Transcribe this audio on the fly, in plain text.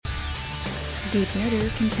Deep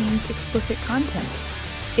Nerder contains explicit content.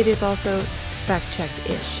 It is also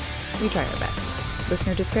fact-checked-ish. We try our best.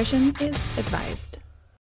 Listener discretion is advised.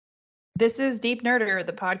 This is Deep Nerder,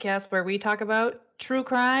 the podcast where we talk about true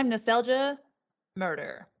crime, nostalgia,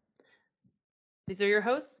 murder. These are your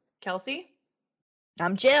hosts, Kelsey.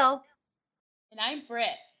 I'm Jill. And I'm Britt.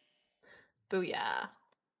 Booyah.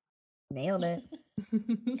 Nailed it.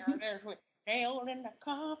 Nailed in the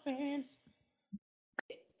coffin.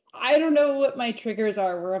 I don't know what my triggers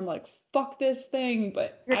are where I'm like, fuck this thing,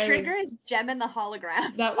 but your trigger is Gem and the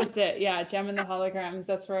Holograms. That was it. Yeah, Gem and the Holograms.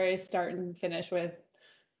 That's where I start and finish with.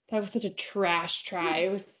 That was such a trash try.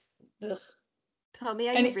 It was. Ugh. Tell me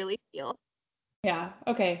how you really feel. Yeah.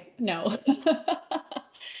 Okay. No.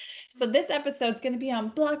 So this episode's going to be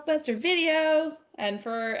on Blockbuster Video, and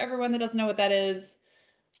for everyone that doesn't know what that is,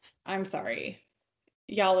 I'm sorry.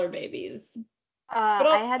 Y'all are babies.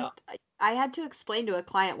 I had to explain to a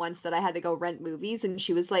client once that I had to go rent movies, and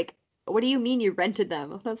she was like, "What do you mean you rented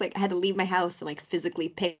them?" And I was like, "I had to leave my house and like physically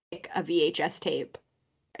pick a VHS tape."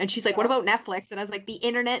 And she's like, "What about Netflix?" And I was like, "The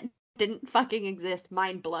internet didn't fucking exist."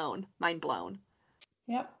 Mind blown. Mind blown.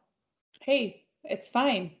 Yep. Hey, it's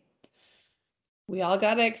fine. We all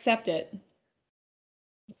gotta accept it.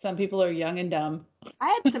 Some people are young and dumb.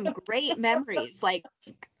 I had some great memories, like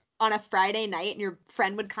on a Friday night and your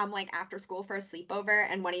friend would come like after school for a sleepover,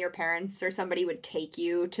 and one of your parents or somebody would take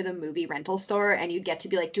you to the movie rental store, and you'd get to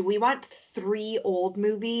be like, do we want 3 old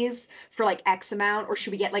movies for like X amount, or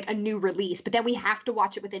should we get like a new release? But then we have to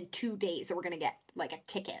watch it within 2 days or we're going to get like a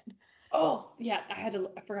ticket. Oh, yeah. I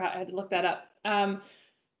forgot. I had to look that up.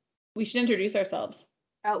 We should introduce ourselves.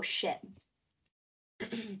 Oh, shit.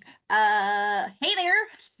 Hey there.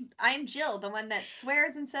 I'm Jill, the one that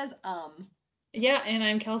swears and says, Yeah, and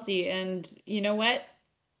I'm Kelsey, and you know what?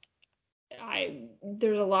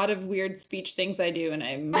 There's a lot of weird speech things I do, and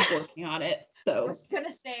I'm working on it. So I was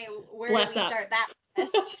gonna say, where do we start that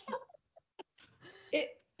list?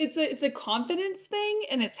 It's a confidence thing,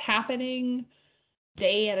 and it's happening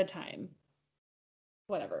day at a time.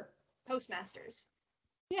 Whatever. Postmasters.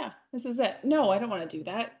 Yeah, this is it. No, I don't want to do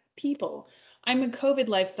that. People. I'm a COVID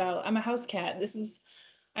lifestyle. I'm a house cat.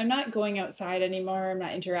 I'm not going outside anymore. I'm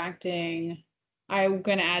not interacting. I'm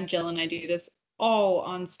going to add Jill and I do this all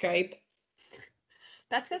on Skype.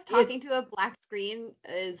 That's because talking to a black screen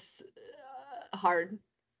is hard.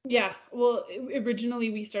 Yeah. Well,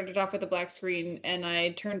 originally we started off with a black screen and I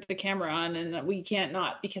turned the camera on, and we can't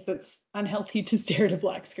not because it's unhealthy to stare at a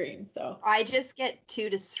black screen. So I just get too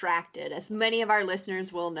distracted. As many of our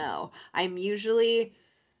listeners will know, I'm usually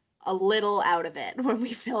a little out of it when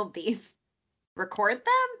we film these. Record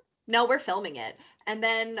them? No, we're filming it. And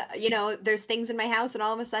then, there's things in my house, and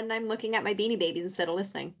all of a sudden I'm looking at my Beanie Babies instead of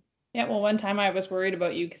listening. Yeah, well, one time I was worried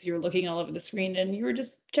about you because you were looking all over the screen and you were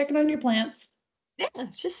just checking on your plants. Yeah,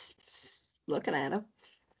 just looking at them.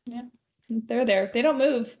 Yeah, they're there. They don't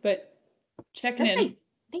move, but checking in.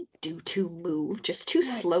 They do too move, just too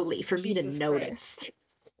slowly for me to notice.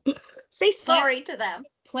 Christ. Say sorry to them.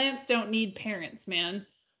 Plants don't need parents, man.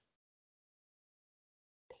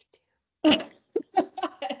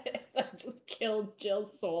 I just killed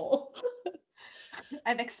Jill's soul.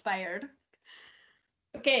 I've expired.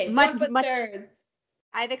 Okay,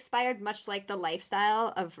 I've expired, much like the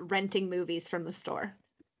lifestyle of renting movies from the store.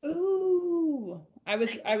 Ooh, I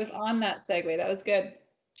was on that segue. That was good.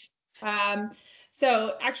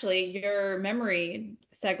 So actually, your memory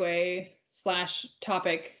segue /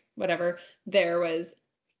 topic, whatever, there was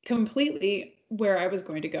completely where I was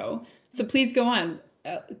going to go. So please go on.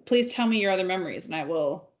 Please tell me your other memories, and I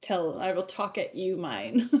will talk at you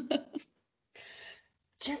mine.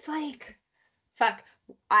 Just like, fuck.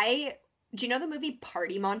 Do you know the movie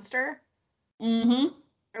Party Monster? Mm-hmm.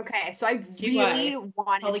 Okay, so I really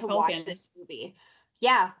wanted to watch this movie.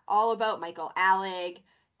 Yeah, all about Michael Alec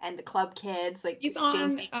and the club kids. Like, he's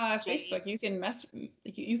on Facebook.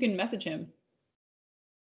 You can message him.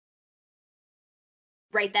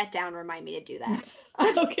 Write that down. Remind me to do that.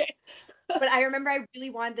 Okay. But I remember I really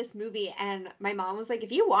wanted this movie, and my mom was like,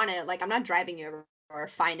 if you want it, like, I'm not driving you over or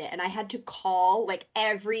find it. And I had to call like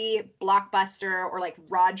every Blockbuster or like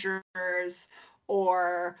Rogers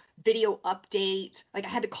or Video Update. Like, I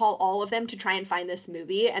had to call all of them to try and find this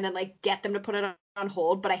movie and then like get them to put it on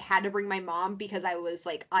hold. But I had to bring my mom because I was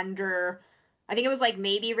like under, I think it was like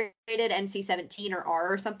maybe rated NC-17 or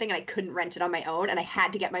R or something, and I couldn't rent it on my own, and I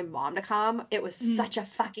had to get my mom to come. It was such a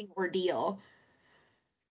fucking ordeal.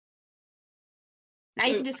 Now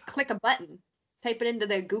you can just click a button, type it into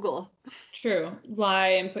the Google. True. Lie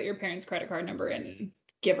and put your parents' credit card number in and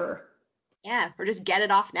give her. Yeah, or just get it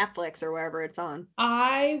off Netflix or wherever it's on.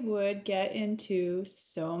 I would get into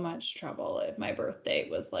so much trouble if my birth date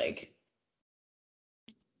was like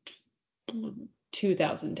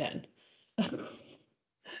 2010.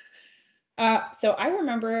 So I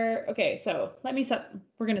remember, okay, so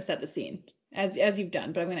we're gonna set the scene as you've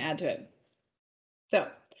done, but I'm gonna add to it. So,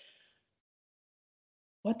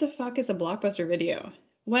 what the fuck is a Blockbuster Video?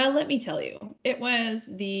 Well, let me tell you, it was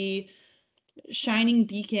the shining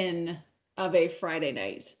beacon of a Friday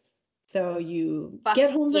night. So you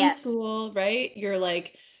get home from school, right? You're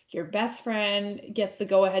like, your best friend gets the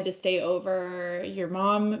go ahead to stay over. Your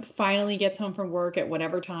mom finally gets home from work at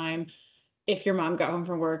whatever time. If your mom got home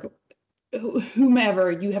from work,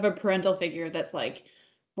 whomever, you have a parental figure that's like,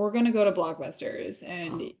 we're going to go to Blockbusters.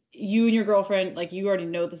 And you and your girlfriend, like, you already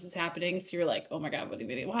know this is happening. So you're like, oh my God, what are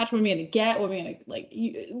we going to watch? What are we going to get? What are we going to, like,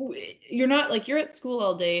 you're not like, you're at school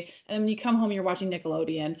all day. And then when you come home, you're watching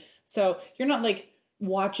Nickelodeon. So you're not like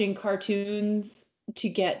watching cartoons to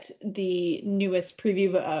get the newest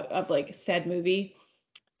preview of like said movie.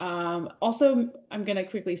 Also, I'm going to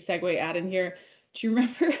quickly segue add in here. Do you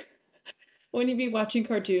remember when you'd be watching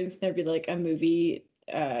cartoons, there'd be like a movie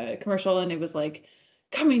commercial and it was like,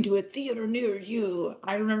 coming to a theater near you.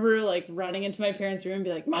 I remember like running into my parents' room and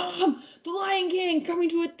be like, Mom, The Lion King coming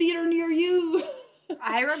to a theater near you.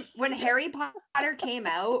 When Harry Potter came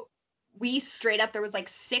out, we straight up, there was like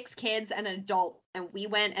 6 kids and an adult, and we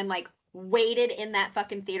went and like waited in that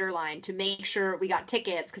fucking theater line to make sure we got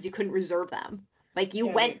tickets because you couldn't reserve them. Like you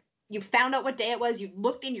went, you found out what day it was, you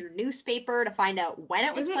looked in your newspaper to find out when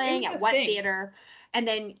it was playing, at what theater, and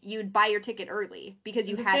then you'd buy your ticket early because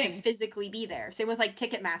you had to physically be there. Same with like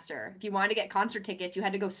Ticketmaster. If you wanted to get concert tickets, you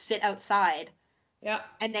had to go sit outside. Yeah.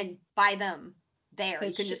 And then buy them there.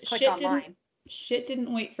 You can just click online. Shit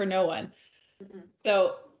didn't wait for no one. Mm-mm.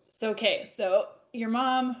 So okay. So your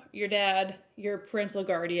mom, your dad, your parental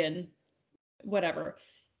guardian, whatever,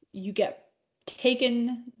 you get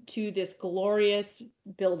taken to this glorious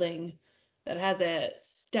building that has a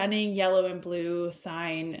stunning yellow and blue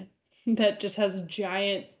sign that just has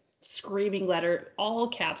giant screaming letter, all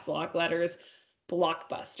caps lock letters,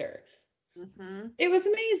 Blockbuster. Mm-hmm. It was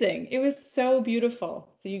amazing. It was so beautiful.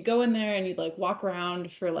 So you go in there and you'd like walk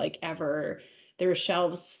around for like ever. There were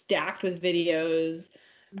shelves stacked with videos.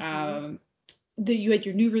 Mm-hmm. You had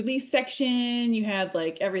your new release section. You had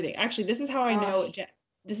like everything. Actually, this is how I know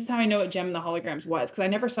what Gem and the Holograms was, because I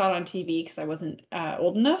never saw it on TV because I wasn't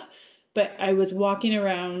old enough. But I was walking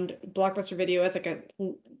around Blockbuster Video as like a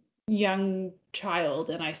young child,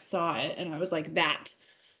 and I saw it, and I was like, that.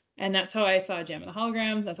 And that's how I saw Gem and the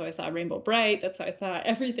Holograms. That's how I saw Rainbow Bright. That's how I saw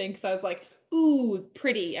everything. Because I was like, ooh,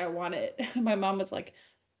 pretty. I want it. My mom was like,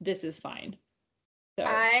 this is fine. So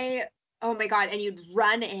oh my God. And you'd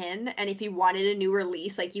run in, and if you wanted a new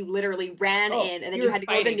release, like you literally ran in, and then you had to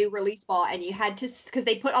go to the new release ball, and you had to, because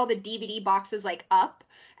they put all the DVD boxes like up,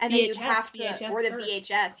 and then you'd have to, VHS or the first.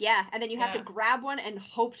 VHS, yeah. And then you have to grab one and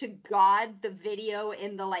hope to God the video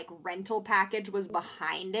in the like rental package was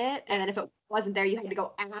behind it. And then if it wasn't there, you had to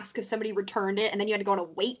go ask if somebody returned it, and then you had to go on a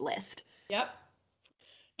wait list. Yep.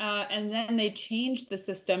 And then they changed the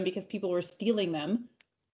system because people were stealing them.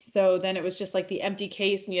 So then it was just like the empty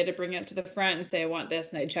case, and you had to bring it up to the front and say, I want this,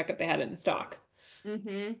 and they'd check if they had it in stock. Mm-hmm.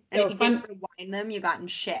 And so if you didn't rewind them, you got in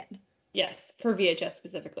shit. Yes, for VHS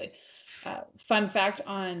specifically. Fun fact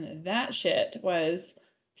on that shit was,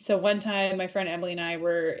 so one time my friend Emily and I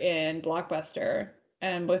were in Blockbuster,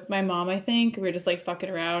 and with my mom, I think, we were just like fucking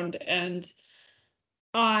around, and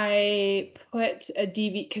I put a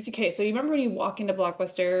DVD, because, okay, so you remember when you walk into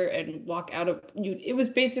Blockbuster and walk out of, it was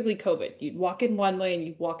basically COVID. You'd walk in one way and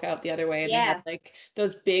you'd walk out the other way, and they had like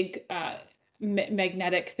those big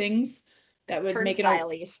magnetic things that would make it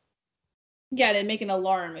they'd make an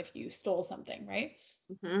alarm if you stole something, right?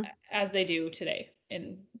 Mm-hmm. As they do today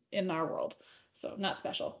in our world. So not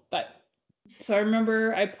special, but so I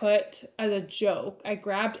remember I put, as a joke, I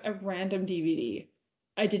grabbed a random DVD.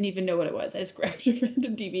 I didn't even know what it was. I just grabbed a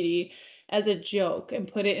random DVD as a joke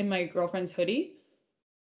and put it in my girlfriend's hoodie.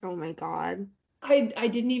 Oh my God. Anyways,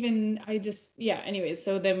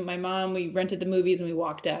 so then my mom, we rented the movies and we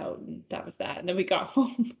walked out, and that was that. And then we got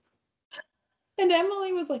home. And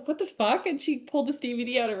Emily was like, what the fuck? And she pulled this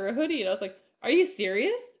DVD out of her hoodie, and I was like, are you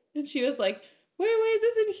serious? And she was like, why is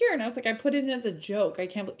this in here? And I was like, I put it in as a joke. I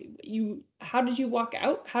can't believe you. How did you walk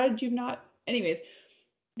out? How did you not? Anyways,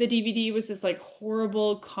 the DVD was this like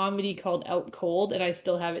horrible comedy called Out Cold, and I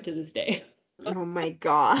still have it to this day. Oh my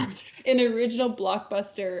God. In original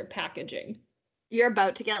Blockbuster packaging. You're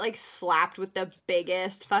about to get like slapped with the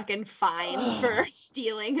biggest fucking fine for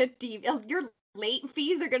stealing a DVD. Your late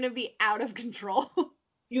fees are going to be out of control.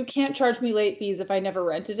 You can't charge me late fees if I never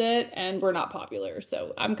rented it, and we're not popular,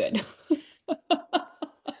 so I'm good.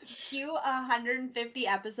 Cue 150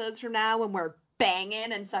 episodes from now when we're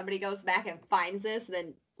banging and somebody goes back and finds this, and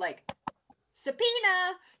then like, subpoena,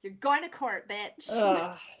 you're going to court, bitch.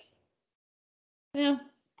 Yeah,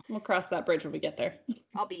 we'll cross that bridge when we get there.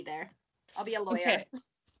 I'll be there. I'll be a lawyer. Okay.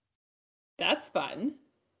 That's fun.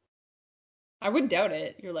 I wouldn't doubt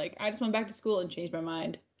it. You're like, I just went back to school and changed my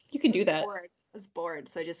mind. You can do that. I was bored,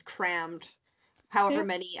 so I just crammed however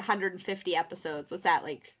many 150 episodes. What's that,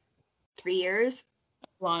 like 3 years?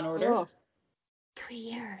 Law and Order. Oh, 3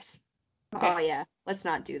 years. Okay. Oh yeah, let's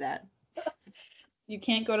not do that. You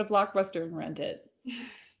can't go to Blockbuster and rent it.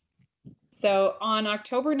 So on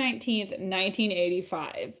October 19th,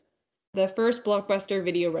 1985, the first Blockbuster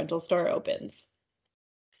video rental store opens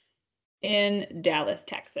in Dallas,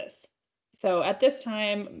 Texas. So at this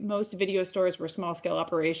time, most video stores were small-scale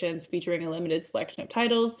operations featuring a limited selection of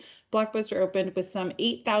titles. Blockbuster opened with some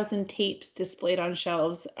 8,000 tapes displayed on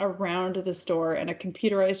shelves around the store and a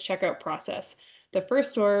computerized checkout process. The first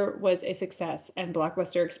store was a success, and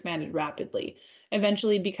Blockbuster expanded rapidly,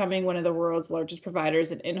 eventually becoming one of the world's largest providers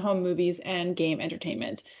of in-home movies and game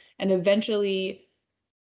entertainment, and eventually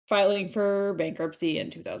filing for bankruptcy in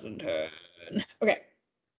 2010. Okay.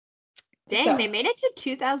 Dang, So, they made it to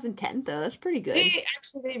 2010 though. That's pretty good.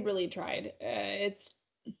 They really tried.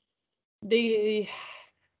 They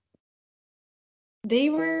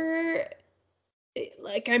were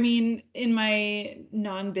like, I mean, in my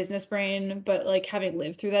non-business brain, but like having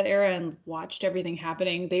lived through that era and watched everything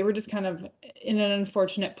happening, they were just kind of in an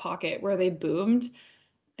unfortunate pocket where they boomed,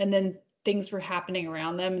 and then things were happening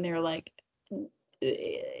around them, and they were like,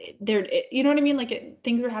 you know what I mean? Like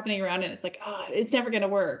things were happening around it, and it's like, oh, it's never gonna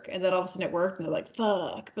work, and then all of a sudden it worked, and they're like,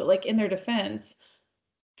 fuck. But like in their defense,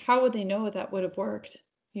 how would they know that would have worked?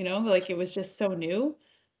 You know, like it was just so new.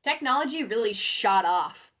 Technology really shot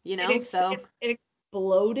off, you know? It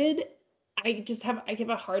exploded. I give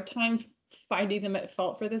a hard time finding them at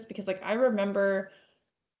fault for this, because like I remember,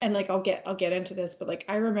 and like I'll get into this, but like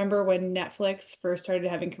I remember when Netflix first started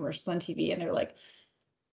having commercials on TV, and they're like,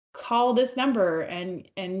 call this number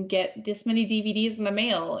and get this many DVDs in the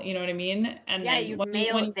mail, you know what I mean? And yeah,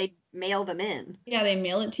 then they'd mail them in. Yeah, they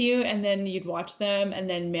mail it to you, and then you'd watch them and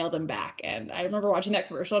then mail them back. And I remember watching that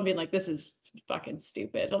commercial and being like, this is fucking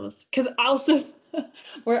stupid. Because also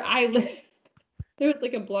where I live, there was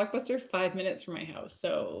like a Blockbuster 5 minutes from my house.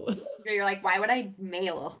 So you're like, why would I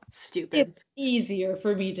mail? Stupid. It's easier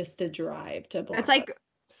for me just to drive to Blockbuster. It's like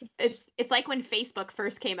it's like when Facebook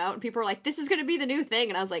first came out and people were like, this is going to be the new thing.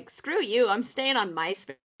 And I was like, screw you. I'm staying on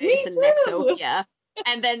MySpace and Nexopia.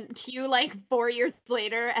 And then cue like 4 years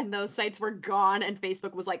later, and those sites were gone, and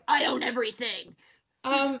Facebook was like, I own everything.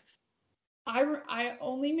 I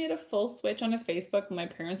only made a full switch on a Facebook when my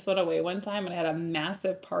parents went away one time, and I had a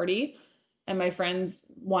massive party, and my friends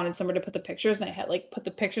wanted somewhere to put the pictures, and I had like put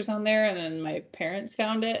the pictures on there, and then my parents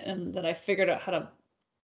found it, and then I figured out how to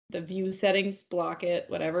the view settings, block it,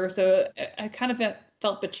 whatever. So I kind of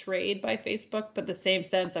felt betrayed by Facebook, but the same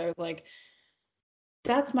sense, I was like,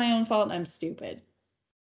 that's my own fault and I'm stupid.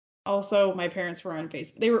 Also, my parents were on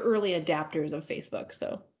Facebook. They were early adapters of Facebook,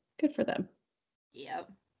 so good for them.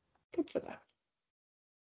 Yep. Good for them.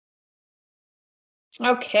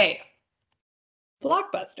 Okay.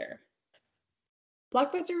 Blockbuster.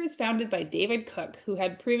 Blockbuster was founded by David Cook, who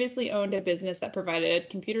had previously owned a business that provided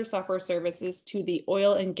computer software services to the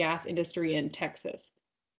oil and gas industry in Texas.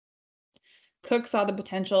 Cook saw the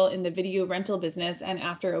potential in the video rental business, and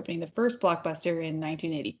after opening the first Blockbuster in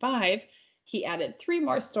 1985, he added 3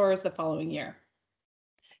 more stores the following year.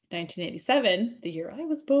 1987, the year I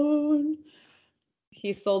was born,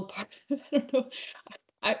 he sold part of, I don't know,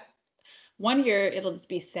 one year it'll just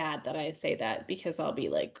be sad that I say that, because I'll be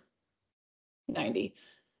like 90,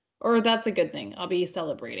 or that's a good thing. I'll be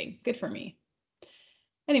celebrating. Good for me.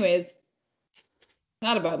 Anyways,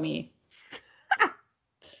 not about me.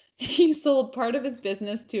 He sold part of his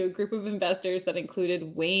business to a group of investors that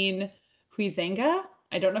included Wayne Huizenga.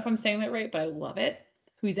 I don't know if I'm saying that right, but I love it.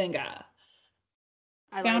 Huizenga.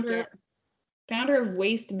 Founder of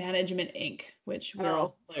Waste Management Inc., which we're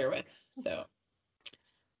all familiar with. So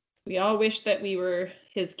we all wish that we were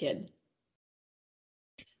his kid.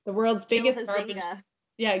 The world's biggest garbage.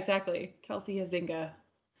 Yeah, exactly. Kelsey Huizenga.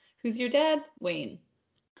 Who's your dad? Wayne.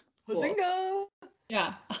 Huizenga. Cool.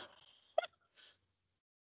 Yeah.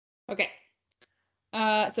 Okay.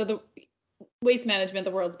 So the Waste Management,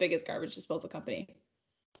 the world's biggest garbage disposal company.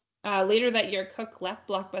 Later that year, Cook left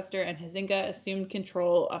Blockbuster, and Huizenga assumed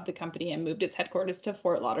control of the company and moved its headquarters to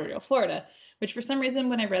Fort Lauderdale, Florida, which for some reason,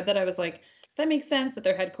 when I read that, I was like, that makes sense that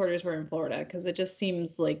their headquarters were in Florida because it just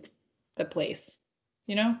seems like the place,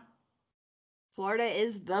 you know? Florida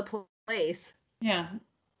is the place. Yeah.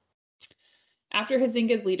 After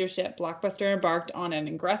Huizinga's leadership, Blockbuster embarked on an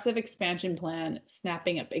aggressive expansion plan,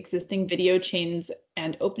 snapping up existing video chains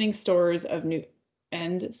and opening scores of new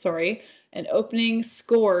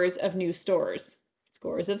stores.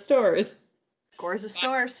 Scores of stores. Scores of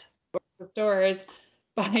stores.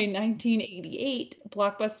 By 1988,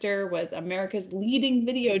 Blockbuster was America's leading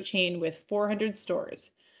video chain with 400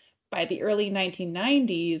 stores. By the early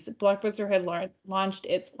 1990s, Blockbuster had launched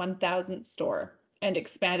its 1,000th store and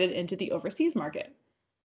expanded into the overseas market.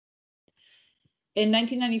 In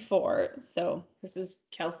 1994, so this is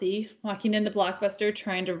Kelsey walking into Blockbuster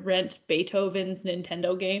trying to rent Beethoven's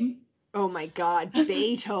Nintendo game. Oh my God,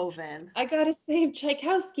 Beethoven. I gotta save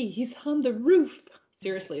Tchaikovsky. He's on the roof.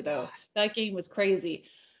 Seriously, though, that game was crazy.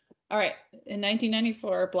 All right, in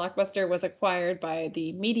 1994, Blockbuster was acquired by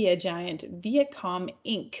the media giant Viacom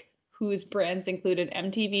Inc., whose brands included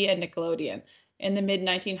MTV and Nickelodeon. In the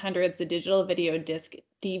mid-1900s, the digital video disc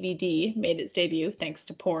DVD made its debut thanks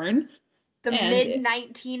to porn. The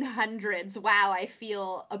mid-1900s. Wow, I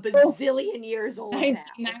feel a bazillion years old 1990s.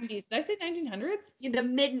 now. 1990s. Did I say 1900s? The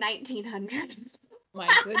mid-1900s. My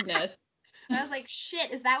goodness. I was like,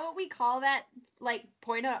 shit, is that what we call that, like,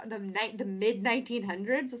 point of the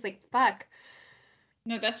mid-1900s? It's like, fuck.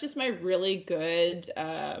 No, that's just my really good,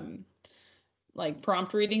 like,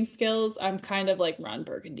 prompt reading skills. I'm kind of like Ron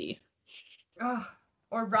Burgundy. Oh,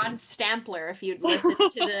 or Ron Stampler, if you'd listen to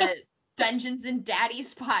the Dungeons and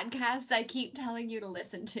Daddies podcast I keep telling you to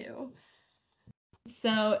listen to.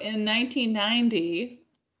 So in 1990,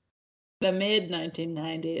 the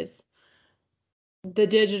mid-1990s, the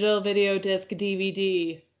digital video disc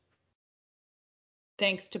DVD,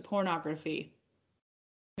 thanks to pornography,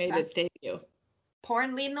 made its debut.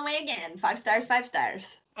 Porn leading the way again. 5 stars, 5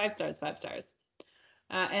 stars. 5 stars, 5 stars.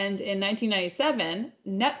 And in 1997,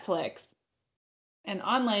 Netflix, an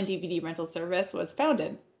online DVD rental service, was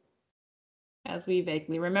founded, as we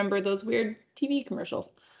vaguely remember those weird TV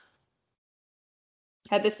commercials.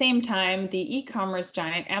 At the same time, the e-commerce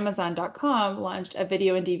giant Amazon.com launched a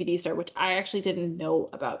video and DVD store, which I actually didn't know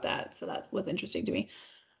about that, so that was interesting to me.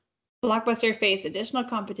 Blockbuster faced additional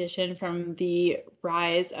competition from the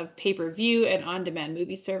rise of pay-per-view and on-demand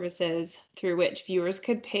movie services, through which viewers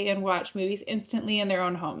could pay and watch movies instantly in their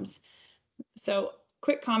own homes. So,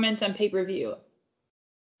 quick comment on pay-per-view.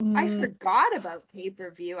 I forgot about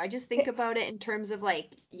pay-per-view. I just think about it in terms of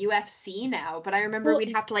like UFC now, but I remember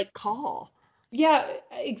we'd have to like call. Yeah,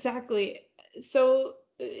 exactly. So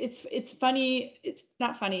it's funny. It's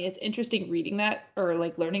not funny. It's interesting reading that or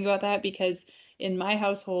like learning about that, because in my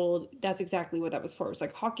household, that's exactly what that was for. It was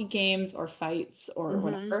like hockey games or fights or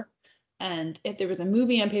whatever. And if there was a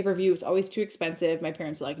movie on pay-per-view, it was always too expensive. My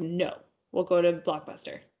parents were like, no, we'll go to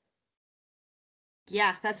Blockbuster.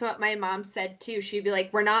 Yeah, that's what my mom said too. She'd be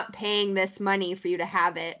like, we're not paying this money for you to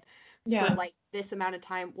have it for like this amount of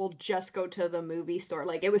time. We'll just go to the movie store.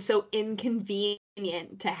 Like, it was so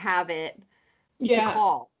inconvenient to have it to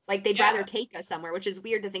call. Like, they'd rather take us somewhere, which is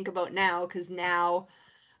weird to think about now, because now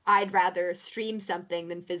I'd rather stream something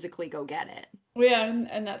than physically go get it. Yeah,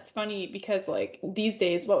 and that's funny because like these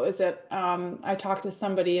days, what was it? I talked to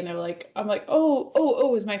somebody and they're like, I'm like, oh,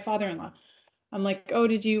 it was my father-in-law. I'm like, oh,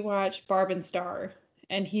 did you watch Barb and Star?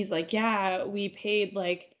 And he's like, yeah, we paid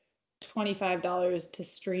like $25 to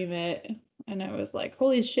stream it. And I was like,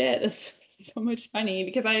 holy shit, that's so much money,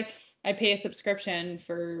 because I pay a subscription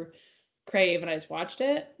for Crave and I just watched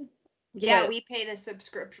it. Yeah, we paid a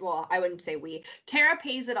subscription. Well, I wouldn't say we. Tara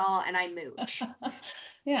pays it all and I mooch.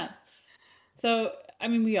 Yeah. So, I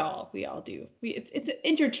mean, we all do. It's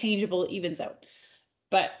interchangeable, evens out.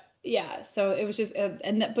 But yeah, so it was just,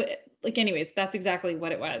 but like, anyways, that's exactly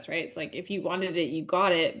what it was, right? It's like, if you wanted it, you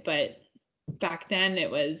got it. But back then it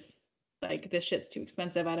was like, this shit's too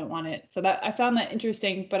expensive. I don't want it. So that, I found that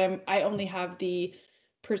interesting, but I only have the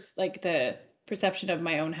perception of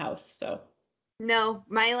my own house. So. No,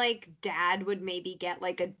 my like dad would maybe get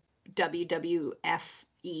like a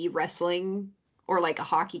WWFE wrestling or like a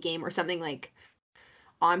hockey game or something like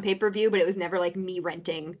on pay-per-view, but it was never like me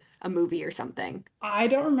renting a movie or something. I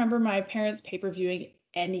don't remember my parents pay-per-viewing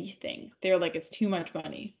anything. They were like, it's too much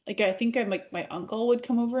money. Like, I think I'm like, my uncle would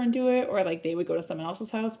come over and do it, or like they would go to someone else's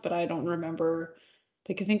house, but I don't remember.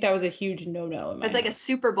 Like, I think that was a huge no-no in my It's like a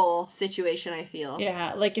Super Bowl situation, I feel.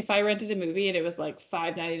 Yeah, like if I rented a movie and it was like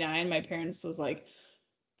 $5.99, my parents was like,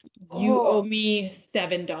 you owe me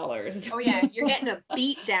 $7. Oh yeah, you're getting a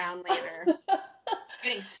beat down later. You're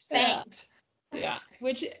getting spanked. Yeah,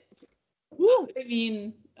 which, I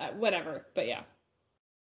mean, whatever, but yeah.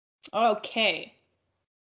 Okay.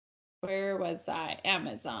 Where was I?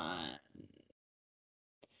 Amazon.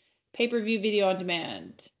 Pay-per-view video on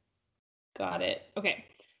demand. Got it. Okay.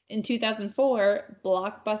 In 2004,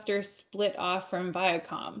 Blockbuster split off from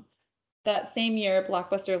Viacom. That same year,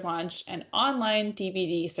 Blockbuster launched an online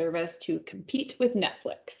DVD service to compete with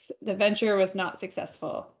Netflix. The venture was not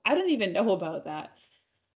successful. I don't even know about that.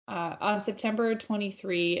 On September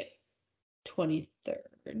 23,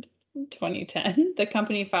 23rd, 2010, the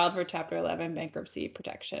company filed for Chapter 11 bankruptcy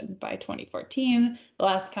protection. By 2014, the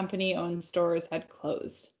last company-owned stores had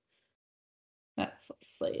closed. That's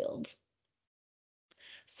sailed.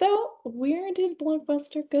 So where did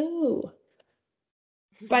Blockbuster go?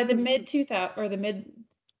 By the mid 2000 or the mid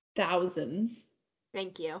thousands.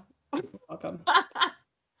 Thank you. Welcome.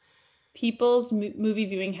 People's movie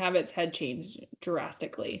viewing habits had changed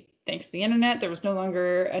drastically. Thanks to the internet, there was no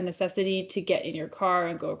longer a necessity to get in your car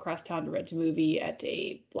and go across town to rent a movie at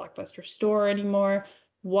a Blockbuster store anymore.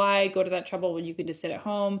 Why go to that trouble when you could just sit at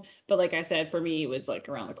home? But like I said, for me, it was like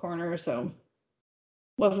around the corner, so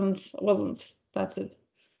wasn't that's it.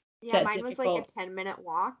 Yeah, mine was like a 10-minute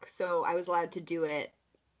walk, so I was allowed to do it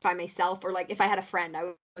by myself, or like if I had a friend,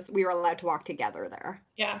 we were allowed to walk together there.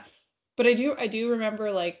 Yeah. But I do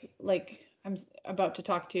remember like I'm about to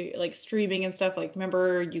talk to like streaming and stuff. Like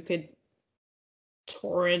remember you could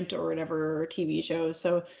torrent or whatever TV shows.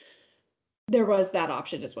 So there was that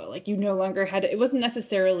option as well. Like you no longer had it wasn't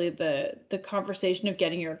necessarily the conversation of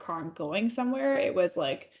getting your car and going somewhere. It was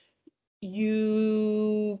like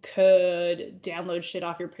you could download shit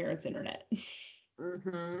off your parents' internet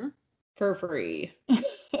for free.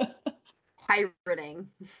 Pirating.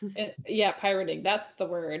 Yeah, pirating. That's the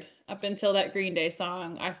word. Up until that Green Day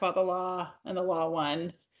song, I Fought the Law, and the law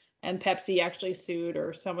won. And Pepsi actually sued,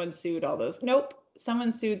 or someone sued all those. Nope.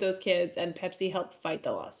 Someone sued those kids, and Pepsi helped fight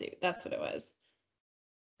the lawsuit. That's what it was.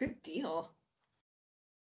 Good deal.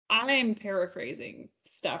 I'm paraphrasing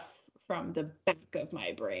stuff from the back of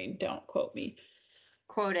my brain. Don't quote me.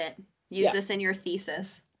 Quote it. Use this in your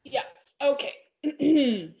thesis. Yeah. Okay.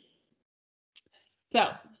 So,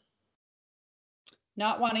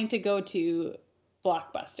 not wanting to go to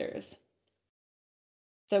Blockbusters.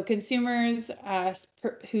 So consumers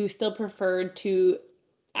who still preferred to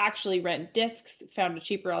actually rent discs found a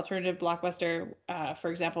cheaper alternative Blockbuster. For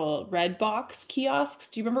example, Redbox kiosks.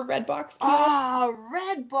 Do you remember Redbox kiosks? Oh,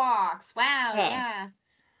 Redbox. Wow, yeah.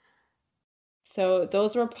 So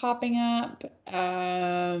those were popping up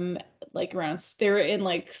like around, they were in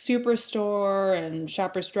like Superstore and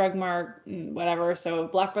Shoppers Drug Mart and whatever. So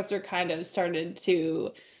Blockbuster kind of started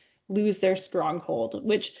to lose their stronghold,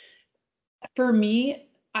 which for me,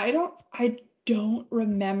 I don't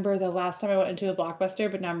remember the last time I went into a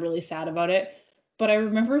Blockbuster, but now I'm really sad about it. But I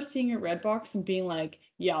remember seeing a Redbox and being like,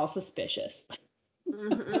 y'all suspicious.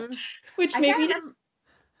 Which maybe just...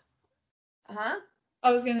 Huh?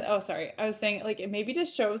 I was saying like it maybe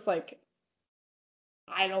just shows like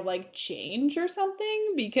I don't like change or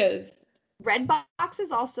something, because Redbox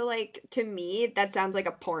is also like, to me, that sounds like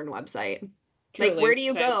a porn website. Truly, like, where do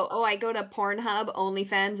you go? Oh, I go to Pornhub,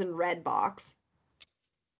 OnlyFans, and Redbox.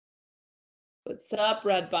 What's up,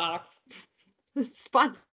 Redbox?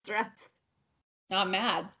 Sponsor us. Not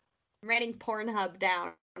mad. I'm writing Pornhub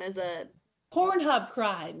down as a Pornhub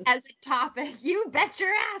crimes. As a topic. You bet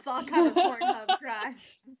your ass I'll cover Pornhub crimes.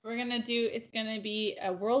 It's gonna be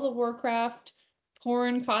a World of Warcraft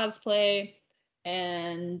porn cosplay,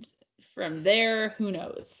 and from there, who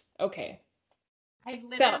knows? Okay. I've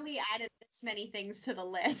literally added this many things to the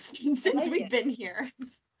list since we've been here.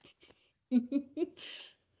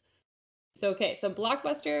 So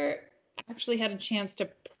Blockbuster actually had a chance to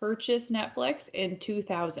purchase Netflix in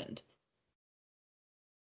 2000.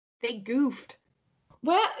 They goofed.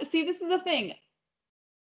 Well, see, this is the thing.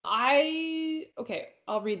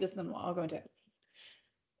 I'll read this and then I'll go into it.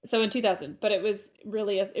 So in 2000, but it was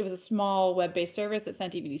a small web-based service that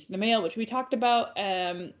sent DVDs in the mail, which we talked about.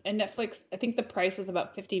 And Netflix, I think the price was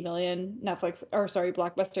about $50 million.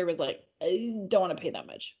 Blockbuster was like, I don't want to pay that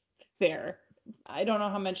much. Fair. I don't know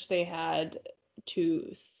how much they had to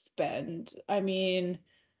spend. I mean,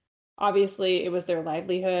 obviously it was their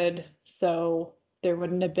livelihood, so there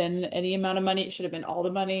wouldn't have been any amount of money. It should have been all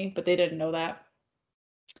the money, but they didn't know that.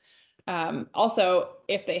 Also,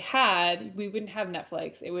 if they had, we wouldn't have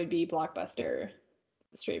Netflix. It would be Blockbuster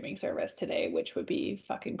streaming service today, which would be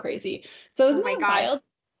fucking crazy. So isn't that wild?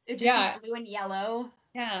 It'd just be blue and yellow.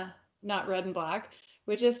 Yeah, not red and black,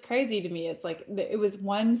 which is crazy to me. It's like it was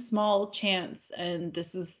one small chance, and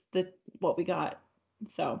this is what we got.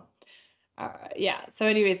 So, So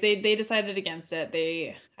anyways, they decided against it.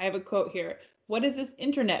 I have a quote here. What is this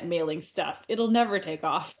internet mailing stuff? It'll never take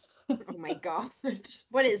off. Oh my god.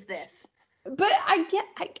 What is this? But I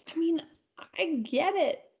mean, I get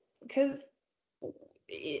it because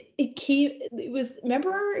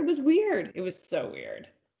remember, it was weird. It was so weird.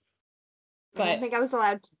 I don't But think I was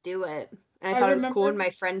allowed to do it. And I I thought it was cool when remember my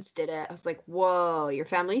friends did it. I was like, whoa, your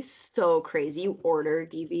family's so crazy. You order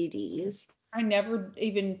DVDs. I never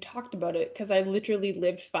even talked about it because I literally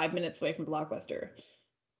lived 5 minutes away from Blockbuster.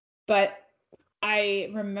 But I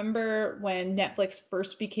remember when Netflix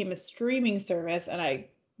first became a streaming service and I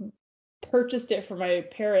purchased it for my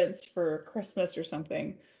parents for Christmas or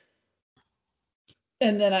something.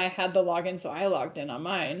 And then I had the login, so I logged in on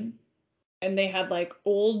mine. And they had like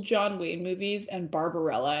old John Wayne movies and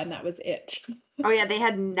Barbarella, and that was it. Oh yeah, they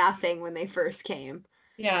had nothing when they first came.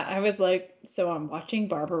 Yeah, I was like, so I'm watching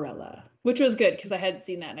Barbarella, which was good because I hadn't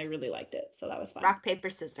seen that and I really liked it. So that was fun. Rock, paper,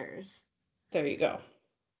 scissors. There you go.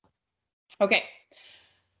 Okay.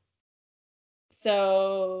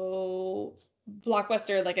 So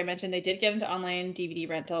Blockbuster, like I mentioned, they did get into online DVD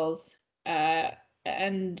rentals.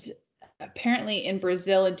 And apparently in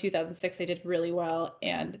Brazil in 2006, they did really well.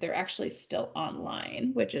 And they're actually still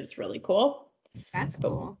online, which is really cool. That's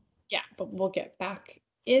cool. Yeah, but we'll get back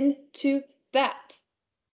into that.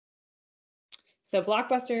 So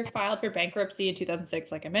Blockbuster filed for bankruptcy in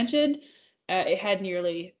 2006, like I mentioned. It had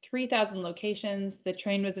nearly 3,000 locations. The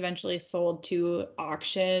train was eventually sold to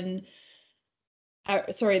auction.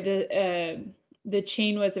 The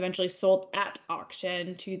chain was eventually sold at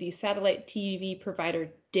auction to the satellite TV provider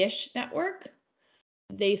Dish Network.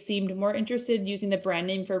 They seemed more interested in using the brand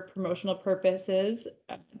name for promotional purposes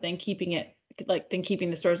than keeping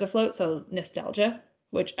the stores afloat. So nostalgia,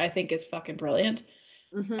 which I think is fucking brilliant.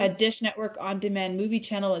 Mm-hmm. A Dish Network on-demand movie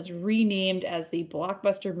channel was renamed as the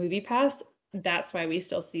Blockbuster Movie Pass. That's why we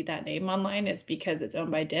still see that name online. It's because it's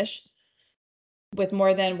owned by Dish. With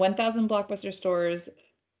more than 1,000 Blockbuster stores,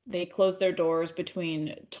 they closed their doors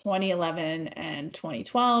between 2011 and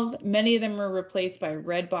 2012. Many of them were replaced by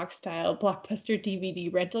Redbox-style Blockbuster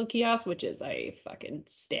DVD rental kiosks, which is a fucking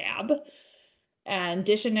stab. And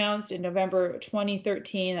Dish announced in November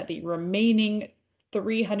 2013 that the remaining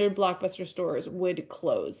 300 Blockbuster stores would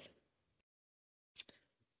close.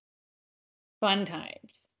 Fun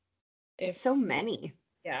times. So many.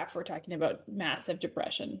 Yeah, if we're talking about massive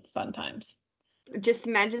depression, fun times. Just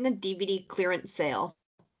imagine the DVD clearance sale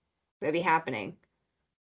that'd be happening.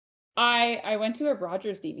 I went to a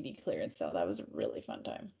Rogers DVD clearance sale. That was a really fun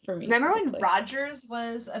time for me. Remember when Rogers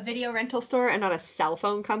was a video rental store and not a cell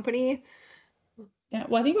phone company? Yeah,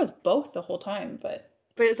 well, I think it was both the whole time, but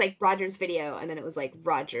it was like Rogers Video, and then it was like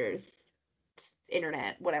Rogers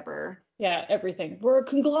Internet, whatever. Yeah, everything. We're a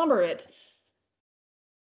conglomerate.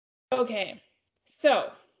 Okay,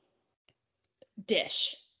 so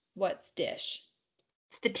Dish. What's Dish?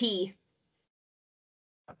 It's the T.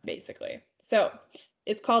 Basically. So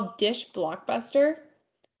it's called Dish Blockbuster,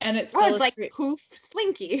 and it's still it's like Poof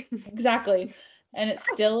Slinky. Exactly, and it's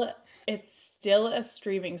still a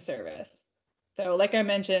streaming service. So, like I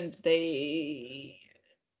mentioned, they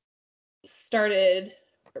started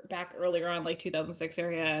back earlier on, like 2006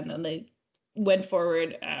 area, and then they went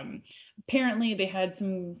forward. Apparently, they had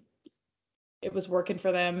it was working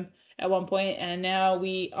for them at one point, and now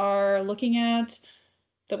we are looking at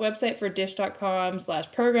the website for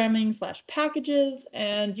dish.com/programming/packages,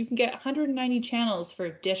 and you can get 190 channels for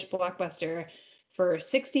Dish Blockbuster for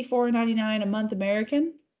 $64.99 a month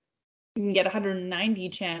American. You can get 190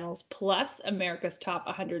 channels plus America's Top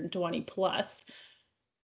 120 plus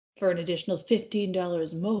for an additional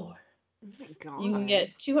 $15 more. Oh my God. You can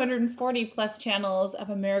get 240 plus channels of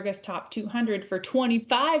America's Top 200 for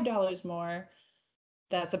 $25 more.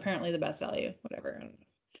 That's apparently the best value, whatever. I don't know.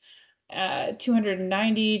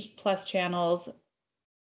 290 plus channels,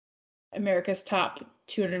 America's Top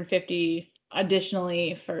 250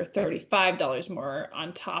 additionally for $35 more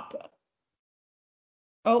on top.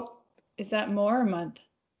 Oh, is that more a month?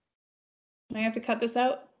 Do I have to cut this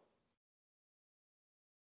out?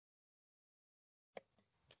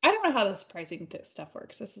 I don't know how this pricing stuff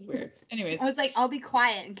works. This is weird. Anyways. I was like, I'll be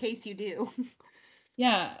quiet in case you do.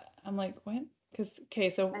 Yeah, I'm like, what? Because, okay,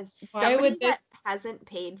 so as why would this... that hasn't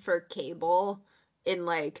paid for cable in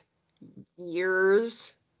like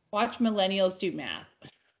years. Watch millennials do math.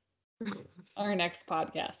 Our next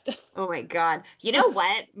podcast. Oh my God. You know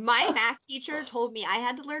what? My math teacher told me I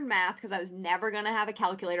had to learn math because I was never going to have a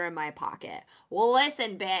calculator in my pocket. Well,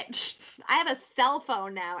 listen, bitch. I have a cell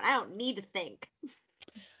phone now and I don't need to think.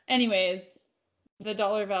 Anyways, the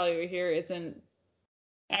dollar value here isn't,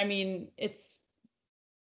 I mean, it's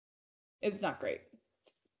not great.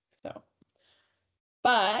 So,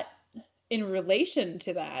 but in relation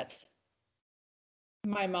to that,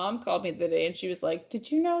 My mom called me the day and she was like,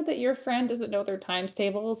 "Did you know that your friend doesn't know their times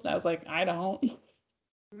tables?" And I was like, "I don't."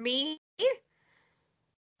 Me?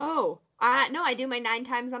 Oh, no, I do my 9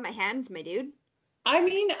 times on my hands, my dude. I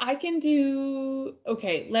mean, I can do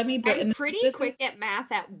okay. Let me break. I'm And pretty this quick at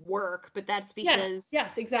math at work, but that's yes, because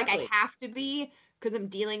yes, like I exactly. have to be because I'm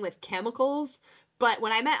dealing with chemicals. But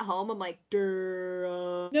when I'm at home, I'm like,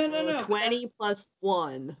 No. But 20 plus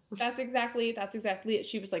 1. that's exactly it.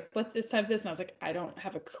 She was like, "What's this times this?" And I was like, "I don't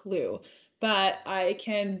have a clue," but I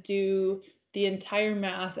can do the entire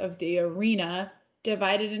math of the arena,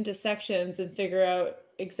 divide it into sections, and figure out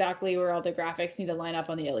exactly where all the graphics need to line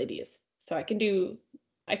up on the LEDs. So I can do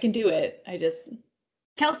it. I just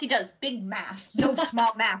Kelsey does big math. No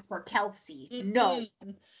small math for Kelsey. No.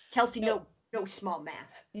 Mm-mm. Kelsey, No, no small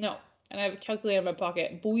math. no. And I have a calculator in my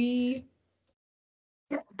pocket. Boy.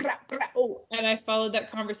 Oh, and I followed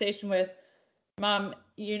that conversation with, Mom,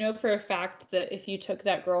 you know for a fact that if you took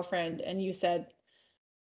that girlfriend and you said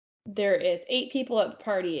there is 8 people at the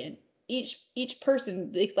party and each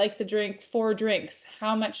person likes to drink 4 drinks,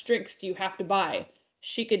 how much drinks do you have to buy?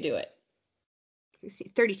 She could do it.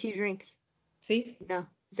 32 drinks. See? No.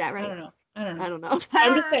 Is that right? I don't know. I don't I know. don't know.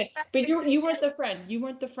 I'm just saying, but you weren't the friend. You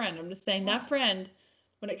weren't the friend. I'm just saying that friend,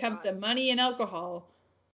 when it Thank comes God. to money and alcohol,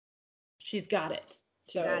 she's got it.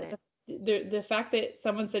 She got So it. the fact that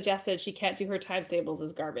someone suggested she can't do her times tables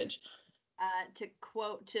is garbage.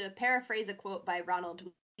 To paraphrase a quote by Ronald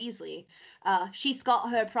Weasley, she's got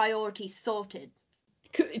her priorities sorted.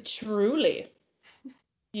 Truly,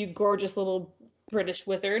 you gorgeous little British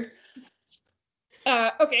wizard.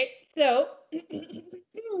 Okay, so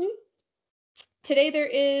today there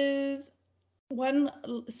is one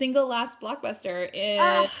single last blockbuster in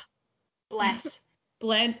Bless.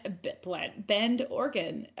 Bend,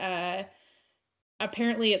 Oregon.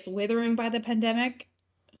 Apparently, it's withering by the pandemic,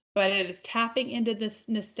 but it is tapping into this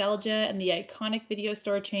nostalgia and the iconic video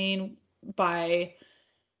store chain by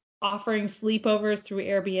offering sleepovers through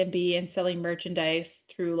Airbnb and selling merchandise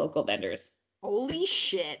through local vendors. Holy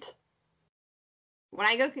shit. When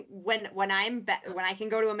I go when I can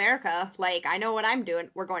go to America, like I know what I'm doing.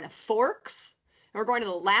 We're going to Forks and we're going to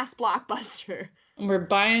the last Blockbuster. And we're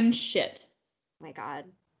buying shit. Oh my God.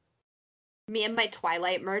 Me and my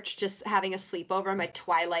Twilight merch, just having a sleepover in my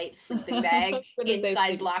Twilight sleeping bag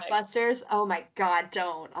inside Blockbusters. Oh my God,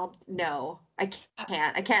 don't. I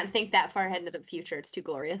can't think that far ahead into the future. It's too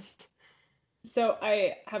glorious. So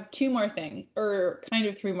I have 2 more things, or kind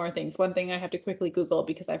of 3 more things. One thing I have to quickly Google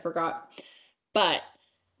because I forgot. But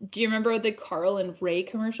do you remember the Carl and Ray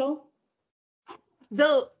commercial?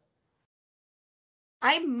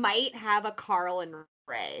 I might have a Carl and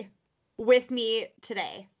Ray with me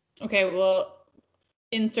today. Okay, well,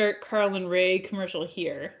 insert Carl and Ray commercial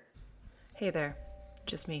here. Hey there,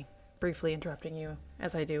 just me, briefly interrupting you,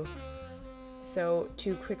 as I do. So,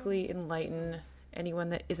 to quickly enlighten anyone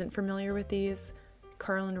that isn't familiar with these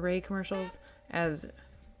Carl and Ray commercials, as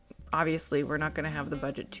obviously we're not going to have the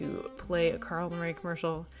budget to play a Carl and Ray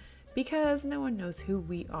commercial because no one knows who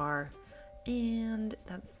we are, and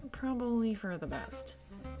that's probably for the best.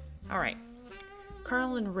 Alright,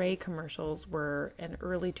 Carl and Ray commercials were an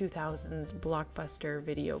early 2000s Blockbuster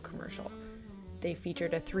video commercial. They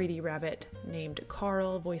featured a 3D rabbit named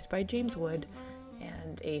Carl, voiced by James Wood,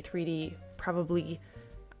 and a 3D, probably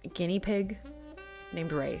guinea pig,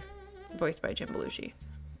 named Ray, voiced by Jim Belushi.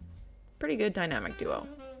 Pretty good dynamic duo.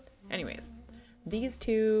 Anyways, these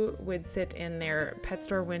two would sit in their pet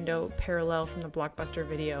store window parallel from the Blockbuster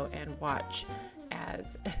video and watch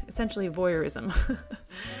as essentially voyeurism.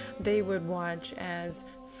 They would watch as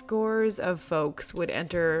scores of folks would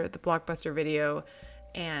enter the Blockbuster video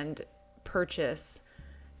and purchase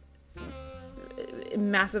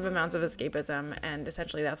massive amounts of escapism, and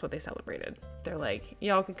essentially that's what they celebrated. They're like,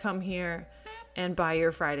 y'all could come here and buy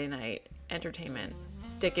your Friday night entertainment,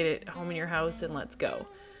 stick it at home in your house, and let's go.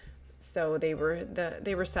 So they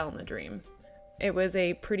were selling the dream. It was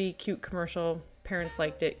a pretty cute commercial. Parents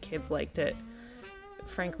liked it, kids liked it.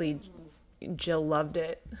 Frankly, Jill loved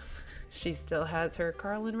it. She still has her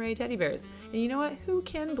Carl and Ray teddy bears. And you know what? Who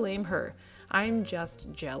can blame her? I'm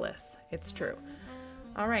just jealous. It's true.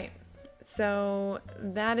 All right. So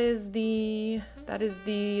that is the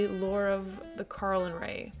lore of the Carl and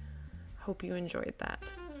Ray. Hope you enjoyed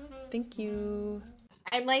that. Thank you.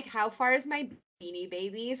 I'm like, how far is my Beanie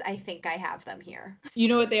Babies? I think I have them here. You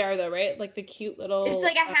know what they are though, right? Like the cute little... It's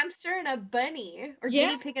like a hamster and a bunny. Or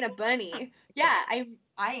guinea pig and a bunny. Yeah, I'm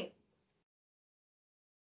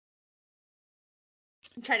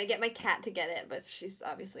trying to get my cat to get it, but she's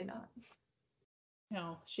obviously not.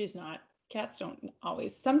 No, she's not. Cats don't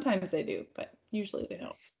always. Sometimes they do, but usually they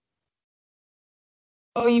don't.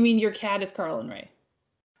 Oh, you mean your cat is Carl and Ray?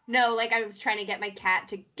 No, like I was trying to get my cat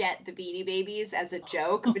to get the Beanie Babies as a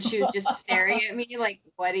joke, but she was just staring at me like,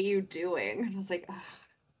 "What are you doing?" And I was like,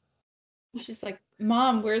 ugh. She's like,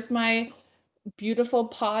 Mom, where's my beautiful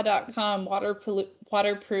paw.com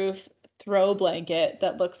waterproof throw blanket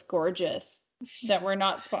that looks gorgeous that we're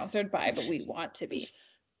not sponsored by, but we want to be.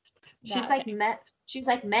 She's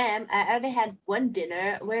like, "Ma'am, I already had one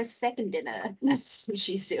dinner. Where's second dinner?" That's what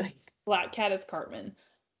she's doing. Black cat is Cartman.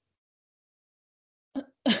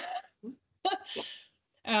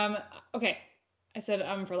 Okay. I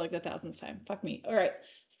said for like the 1000th time. Fuck me. All right.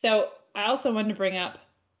 So I also wanted to bring up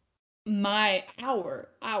because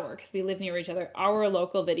we live near each other, our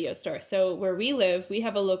local video store. So where we live, we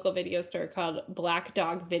have a local video store called Black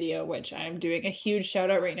Dog Video, which I'm doing a huge shout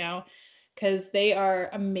out right now because they are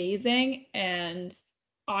amazing. And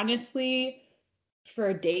honestly,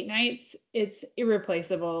 for date nights, it's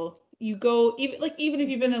irreplaceable. You go even if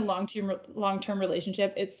you've been in a long-term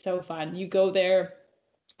relationship, it's so fun. You go there,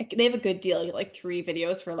 they have a good deal. You get like 3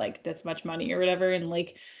 videos for like this much money or whatever, and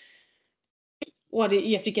like what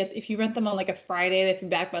you have to get if you rent them on like a Friday, they have to be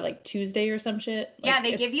back by like Tuesday or some shit. Like, yeah,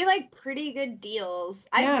 they give you like pretty good deals.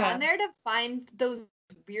 Yeah. I've gone there to find those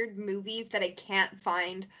weird movies that I can't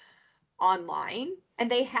find online. And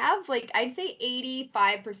they have like, I'd say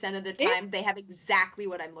 85% of the time, they have exactly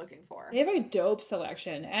what I'm looking for. They have a dope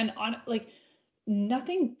selection. And on like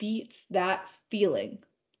nothing beats that feeling.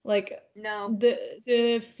 Like No.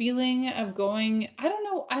 the feeling of going, I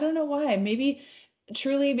don't know why. Maybe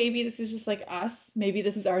this is just like us. Maybe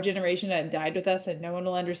this is our generation that died with us and no one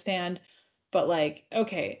will understand. But like,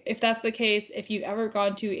 okay, if that's the case, if you've ever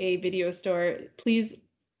gone to a video store, please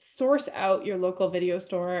source out your local video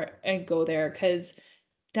store and go there because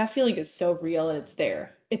that feeling is so real and it's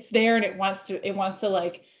there. It's there and it wants to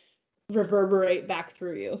like reverberate back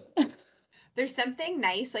through you. There's something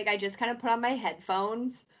nice. Like I just kind of put on my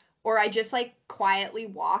headphones or I just like quietly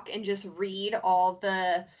walk and just read all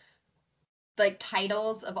the like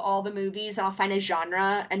titles of all the movies and I'll find a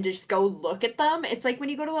genre and just go look at them. It's like when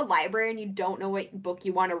you go to a library and you don't know what book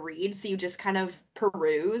you want to read, so you just kind of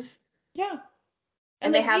peruse. Yeah.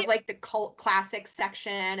 And they have like the cult classic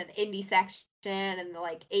section and the indie section and the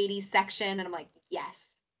like 80s section. And I'm like,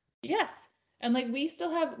 yes. Yes. And like we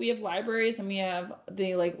have libraries and we have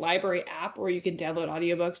the like library app where you can download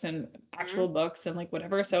audiobooks and actual books and like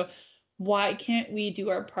whatever. So why can't we do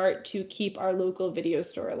our part to keep our local video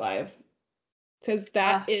store alive? Because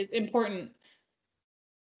that is important.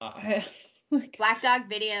 Black Dog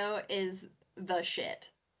Video is the shit.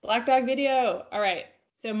 Black Dog Video. All right.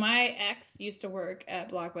 So my ex used to work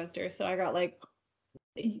at Blockbuster, so I got like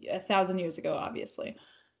 1,000 years ago, obviously,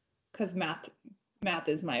 because math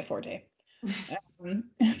is my forte.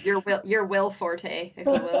 Your will forte, if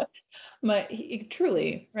you will.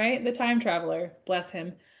 Truly, right? The time traveler, bless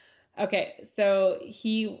him. Okay, so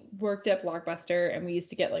he worked at Blockbuster, and we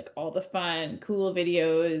used to get like all the fun, cool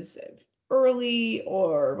videos early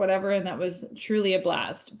or whatever, and that was truly a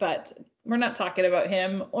blast. But we're not talking about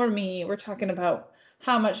him or me. We're talking about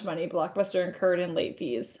how much money Blockbuster incurred in late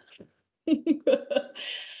fees.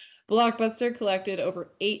 Blockbuster collected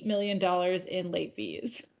over $8 million in late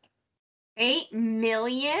fees. 8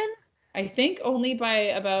 million? I think only by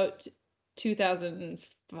about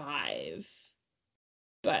 2005.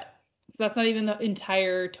 But that's not even the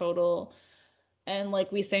entire total. And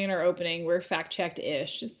like we say in our opening, we're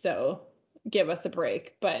fact-checked-ish, so give us a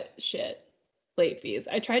break. But shit, late fees.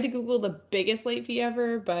 I tried to Google the biggest late fee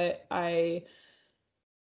ever, but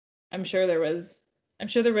I'm sure there was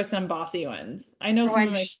some bossy ones. I know some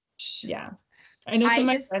of my I know some of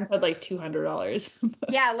my friends had like $200.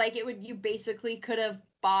 Yeah, like you basically could have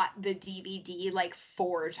bought the DVD like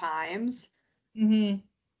 4 times. Mm-hmm.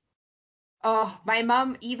 Oh, my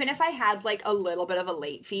mom, even if I had like a little bit of a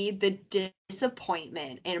late fee, the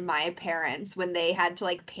disappointment in my parents when they had to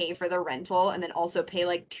like pay for the rental and then also pay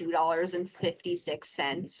like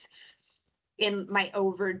 $2.56 in my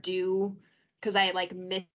overdue because I like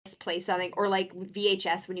misplaced something, or like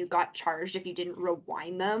VHS when you got charged if you didn't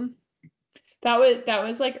rewind them. That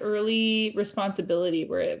was like early responsibility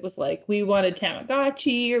where it was like, we want a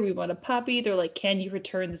Tamagotchi or we want a puppy. They're like, can you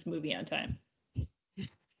return this movie on time?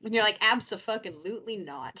 And you're like, abso-fucking-lutely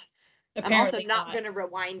not. Apparently I'm also not going to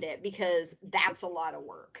rewind it because that's a lot of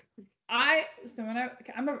work. I'm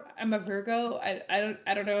a Virgo. I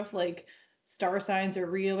don't know if like star signs are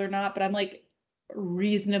real or not, but I'm like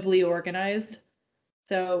reasonably organized.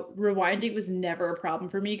 So rewinding was never a problem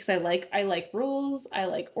for me because I like rules, I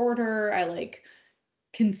like order, I like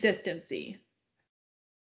consistency.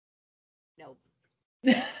 Nope.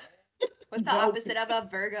 What's the opposite of a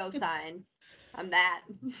Virgo sign? I'm that.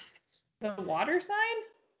 The water sign?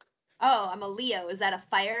 Oh, I'm a Leo. Is that a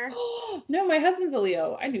fire? No, my husband's a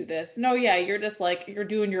Leo. I knew this. No, yeah, you're just like you're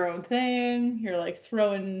doing your own thing. You're like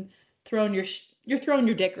throwing you're throwing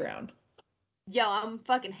your dick around. Yo, I'm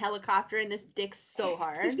fucking helicoptering this dick so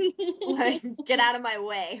hard. Like, get out of my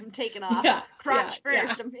way. I'm taking off. Yeah, Crotch yeah,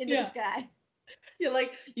 first. I'm into yeah. the sky. You're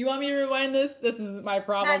like, you want me to rewind this? This is my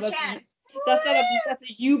problem. Not chance. That's a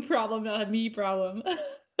you problem, not a me problem.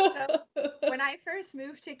 So, when I first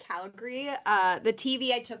moved to Calgary, the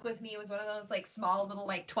TV I took with me was one of those like small little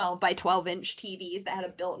like 12 by 12 inch TVs that had a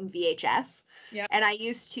built-in VHS. Yeah. And I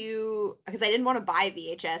used to, because I didn't want to buy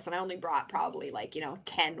VHS, and I only brought probably like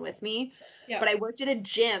 10 with me. Yeah. But I worked at a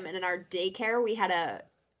gym, and in our daycare we had a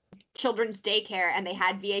children's daycare, and they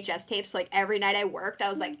had VHS tapes. So, like every night I worked, I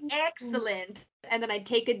was like, excellent. And then I'd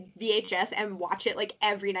take a VHS and watch it like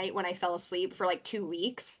every night when I fell asleep for like 2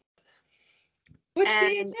 weeks. Which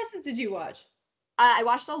VHSs did you watch? I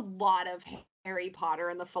watched a lot of Harry Potter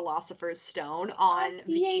and the Philosopher's Stone on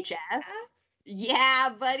VHS. Yeah,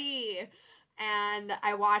 buddy. And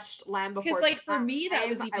I watched Land Before Time. Because like for me, that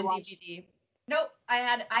was even DVD. Nope, I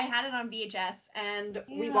had it on VHS, and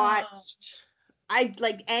we watched. I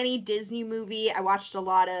like any Disney movie. I watched a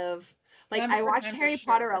lot of I watched Harry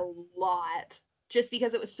Potter a lot just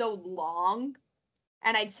because it was so long.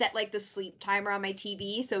 And I'd set like the sleep timer on my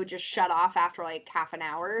TV, so it would just shut off after like half an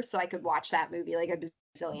hour, so I could watch that movie like a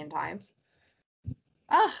bazillion times.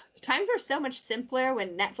 Times are so much simpler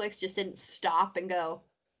when Netflix just didn't stop and go,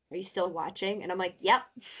 "Are you still watching?" And I'm like, "Yep,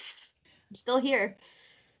 I'm still here."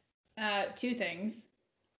 2 things.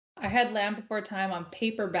 I had Land Before Time on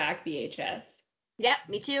paperback VHS. Yep,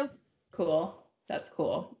 me too. Cool. That's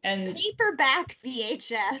cool. And paperback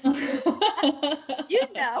VHS. You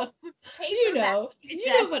know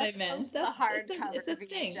what I meant. That's the hardcover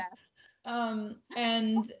VHS.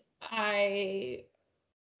 And I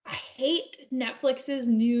hate Netflix's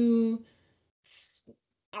new.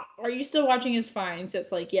 Are you still watching? Is fine. So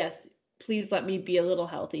it's like, yes, please let me be a little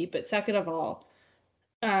healthy. But second of all,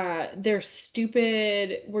 they're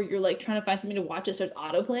stupid. Where you're like trying to find something to watch, it starts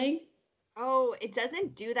autoplaying. Oh, it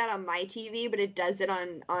doesn't do that on my TV, but it does it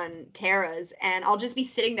on Tara's, and I'll just be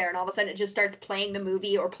sitting there and all of a sudden it just starts playing the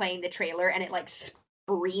movie or playing the trailer, and it like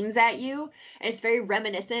screams at you, and it's very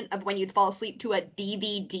reminiscent of when you'd fall asleep to a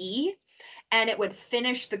DVD and it would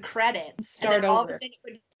finish the credits. Start and then over. All of a sudden it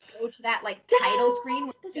would go to that like title screen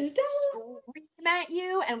where it just scream at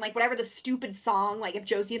you, and like whatever the stupid song, like if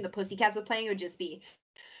Josie and the Pussycats were playing, it would just be,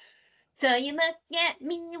 "So you look at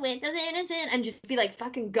me with those innocent," and just be like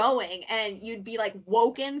fucking going, and you'd be like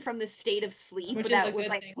woken from the state of sleep. Which that is a was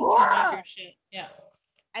good like, thing. Your shit. Yeah.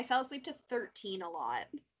 I fell asleep to 13 a lot.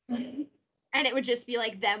 And it would just be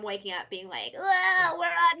like them waking up being like, "Well, we're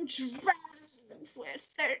on drugs. We're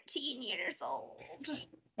 13 years old."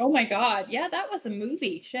 Oh my god. Yeah, that was a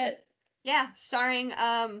movie. Shit. Yeah, starring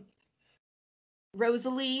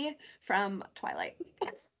Rosalie from Twilight.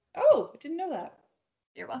 Oh, I didn't know that.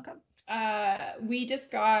 You're welcome. We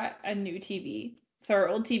just got a new TV. So our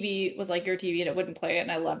old TV was like your TV and it wouldn't play it,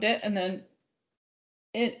 and I loved it. And then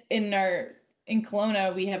in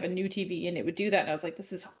Kelowna, we have a new TV and it would do that. And I was like,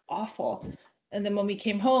 this is awful. And then when we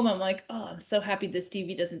came home, I'm like, oh, I'm so happy this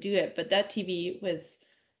TV doesn't do it. But that TV was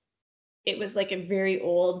like a very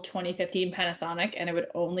old 2015 Panasonic, and it would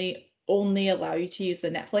only allow you to use the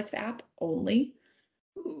Netflix app only.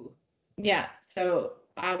 Ooh. Yeah. So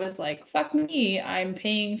I was like, fuck me, I'm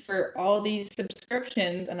paying for all these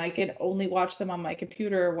subscriptions and I can only watch them on my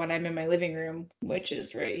computer when I'm in my living room, which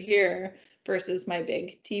is right here, versus my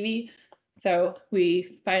big TV. So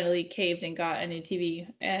we finally caved and got a new TV,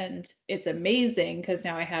 and it's amazing because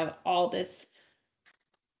now I have all these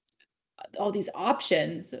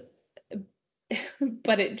options,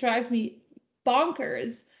 but it drives me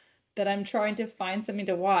bonkers that I'm trying to find something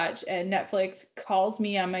to watch and Netflix calls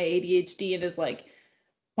me on my ADHD and is like,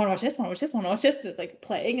 want to watch this, want to watch this, want to watch this. It's like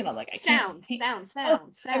playing, and I'm like, I can't.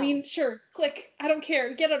 Sound. I mean, sure, click. I don't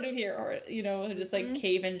care. Get out of here, or just like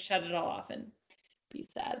cave and shut it all off and be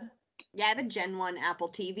sad. Yeah, I have a Gen 1 Apple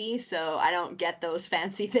TV, so I don't get those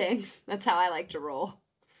fancy things. That's how I like to roll.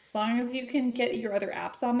 As long as you can get your other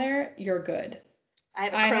apps on there, you're good. I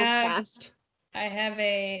have a Chromecast. I have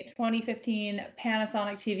a 2015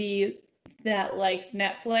 Panasonic TV that likes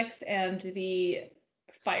Netflix and the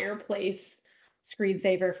fireplace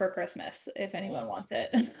screensaver for Christmas, if anyone wants it.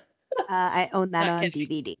 I own that on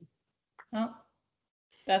DVD. Well,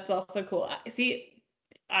 that's also cool. See,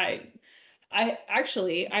 I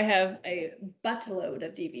actually have a buttload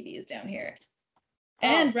of DVDs down here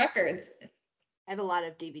and records. I have a lot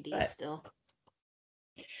of DVDs still.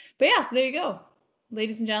 But yeah, so there you go,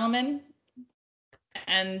 ladies and gentlemen.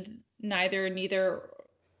 And neither,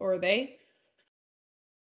 or they?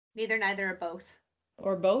 Neither, neither, or both.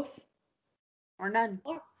 Or both? Or none.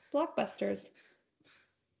 Blockbusters.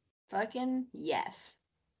 Fucking yes.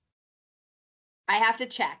 I have to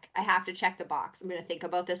check. I have to check the box. I'm going to think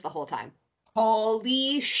about this the whole time.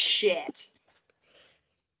 Holy shit.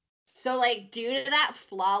 So, like, due to that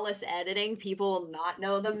flawless editing, people will not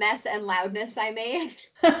know the mess and loudness I made.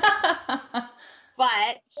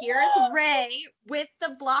 But here's Ray with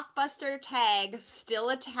the Blockbuster tag still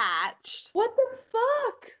attached. What the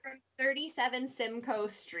fuck? From 37 Simcoe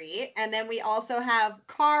Street. And then we also have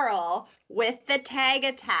Carl with the tag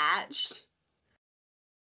attached.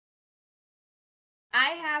 I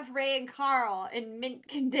have Ray and Carl in mint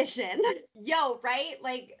condition. Yo, right?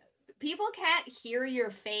 Like, people can't hear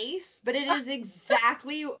your face, but it is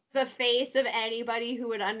exactly the face of anybody who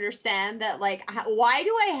would understand that, like, why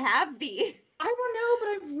do I have these? I don't know, but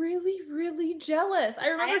I'm really, really jealous. I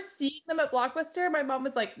remember seeing them at Blockbuster. My mom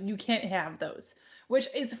was like, you can't have those, which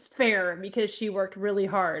is fair because she worked really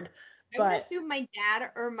hard. I would assume my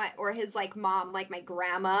dad or his like mom, like my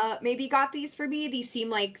grandma, maybe got these for me. These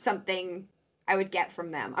seem like something I would get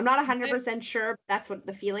from them. I'm not 100% sure, but that's what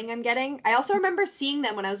the feeling I'm getting. I also remember seeing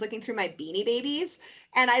them when I was looking through my Beanie Babies,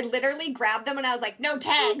 and I literally grabbed them and I was like, no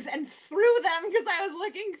tags, and threw them because I was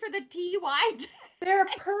looking for the TY. They're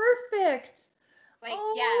perfect. Like,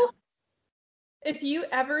 yeah. If you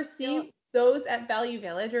ever see those at Value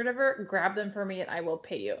Village or whatever, grab them for me and I will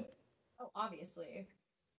pay you. Oh, obviously.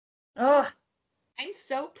 Oh, I'm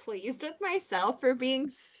so pleased with myself for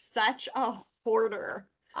being such a hoarder.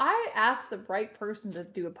 I asked the right person to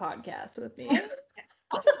do a podcast with me.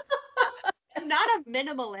 I'm not a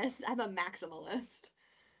minimalist. I'm a maximalist.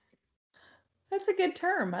 That's a good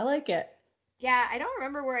term. I like it. Yeah, I don't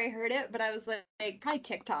remember where I heard it, but I was like probably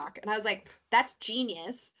TikTok. And I was like, that's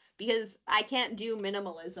genius because I can't do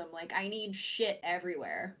minimalism. Like, I need shit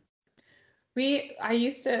everywhere. I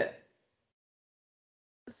used to,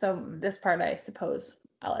 so this part I suppose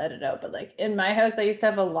I'll edit out, but like in my house, I used to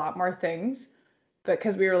have a lot more things. But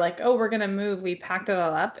because we were like, oh, we're going to move, we packed it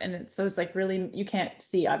all up. And so it's like really, you can't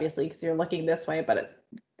see obviously because you're looking this way, but it's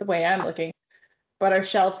the way I'm looking. But our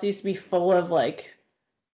shelves used to be full of like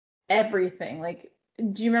everything. Like,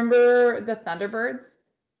 do you remember the Thunderbirds?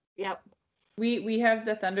 Yep. We have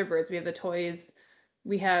the Thunderbirds. We have the toys.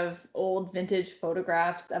 We have old vintage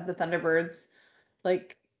photographs of the Thunderbirds.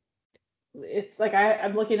 Like, it's like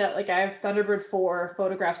I'm looking at, like, I have Thunderbird 4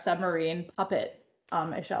 photograph submarine puppet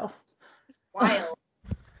on my shelf. It's wild.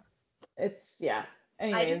 It's, yeah.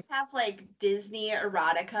 Anyways. I just have like Disney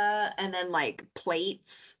erotica and then like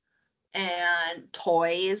plates and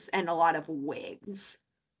toys and a lot of wigs.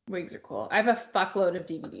 Wigs are cool. I have a fuckload of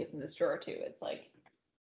DVDs in this drawer too. It's like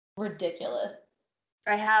ridiculous.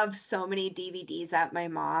 I have so many DVDs at my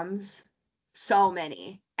mom's. So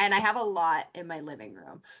many. And I have a lot in my living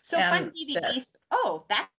room. So fun DVDs. Oh,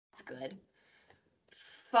 that's good.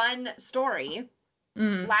 Fun story.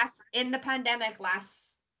 In the pandemic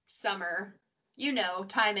last summer, you know,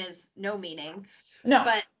 time is no meaning. No.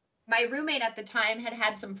 But my roommate at the time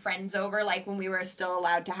had some friends over, like when we were still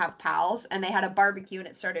allowed to have pals, and they had a barbecue and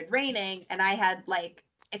it started raining, and I had like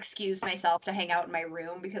excused myself to hang out in my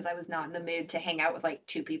room because I was not in the mood to hang out with like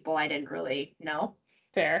two people I didn't really know.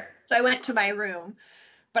 Fair. So I went to my room,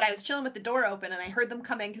 but I was chilling with the door open and I heard them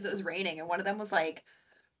come in because it was raining, and one of them was like,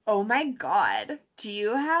 oh my God, do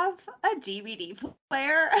you have a DVD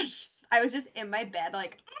player? I was just in my bed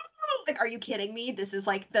like, are you kidding me? This is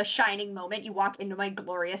like the shining moment. You walk into my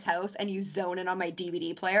glorious house and you zone in on my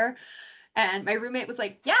DVD player. And my roommate was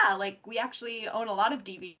like, yeah, like we actually own a lot of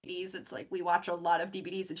DVDs. It's like we watch a lot of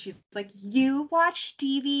DVDs. And she's like, you watch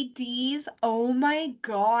DVDs? Oh my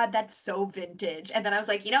God, that's so vintage. And then I was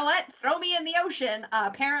like, you know what? Throw me in the ocean.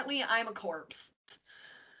 Apparently I'm a corpse.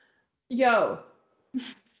 Yo.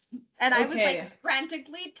 And I was like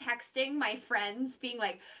frantically texting my friends being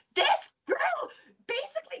like, this girl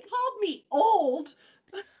basically called me old.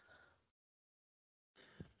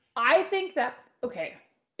 I think that, okay.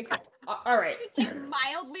 All right. I was like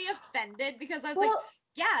mildly offended because I was like,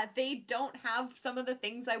 yeah, they don't have some of the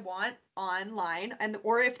things I want online,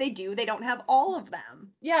 or if they do, they don't have all of them.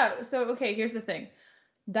 Yeah, so okay, here's the thing.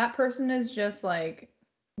 That person is just like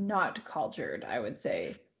not cultured, I would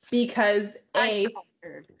say. Because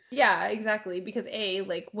yeah, exactly. Because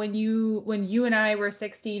like when you and I were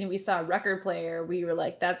 16 and we saw a record player, we were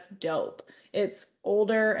like, that's dope. It's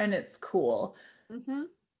older and it's cool. Mm-hmm.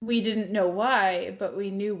 We didn't know why, but we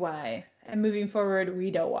knew why. And moving forward, we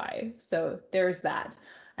know why. So there's that.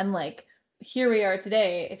 And like here we are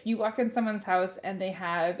today. If you walk in someone's house and they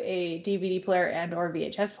have a DVD player and or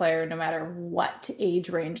VHS player, no matter what age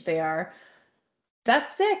range they are,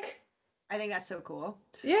 that's sick. I think that's so cool.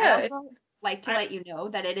 Yeah. I also like to let you know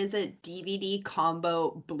that it is a DVD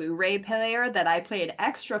combo Blu-ray player that I paid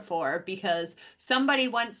extra for because somebody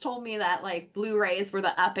once told me that like Blu-rays were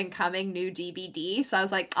the up and coming new DVD. So I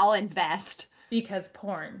was like, I'll invest. Because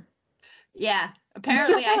porn. Yeah.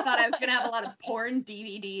 Apparently I thought I was going to have a lot of porn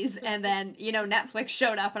DVDs, and then, you know, Netflix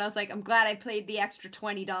showed up and I was like, I'm glad I paid the extra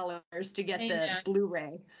 $20 to get the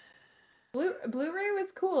Blu-ray. Blu-ray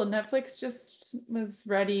was cool. Netflix just was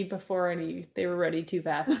ready before they were ready too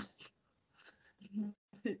fast.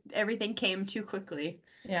 Everything came too quickly.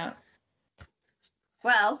 Yeah.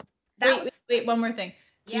 Well, wait, one more thing.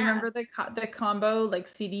 Do you remember the combo, like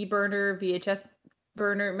CD burner, VHS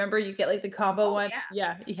burner? Remember you get like the combo one?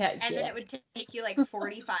 Yeah. And then it would take you like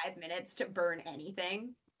 45 minutes to burn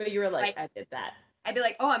anything. But you were like, I did that. I'd be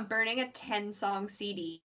like, oh, I'm burning a 10-song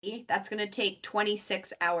CD. That's going to take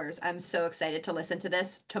 26 hours. I'm so excited to listen to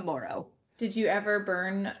this tomorrow. Did you ever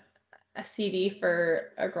burn a CD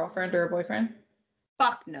for a girlfriend or a boyfriend?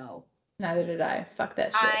 Fuck no. Neither did I. Fuck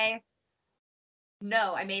that shit.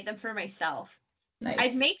 No, I made them for myself. Nice.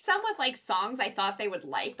 I'd make some with like songs I thought they would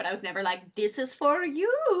like, but I was never like, this is for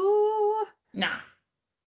you. Nah.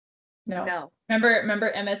 No.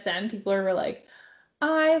 Remember MSN? People were like,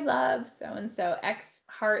 I love so-and-so, X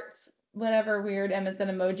hearts, whatever weird MSN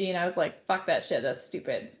emoji. And I was like, fuck that shit. That's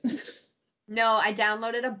stupid. No, I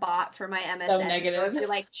downloaded a bot for my MSN. So negative.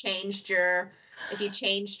 So if you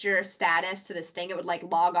changed your status to this thing, it would like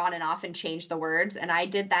log on and off and change the words. And I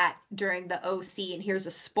did that during the OC. And here's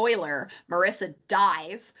a spoiler: Marissa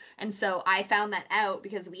dies. And so I found that out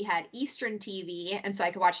because we had Eastern TV, and so I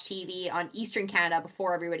could watch TV on Eastern Canada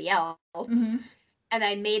before everybody else. Mm-hmm. And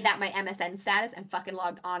I made that my MSN status and fucking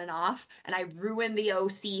logged on and off. And I ruined the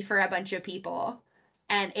OC for a bunch of people.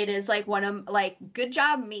 And it is like good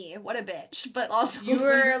job me. What a bitch. But also you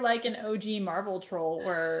were like an OG Marvel troll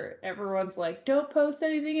where everyone's like, don't post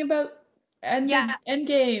anything about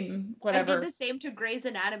Endgame, whatever. I did the same to Grey's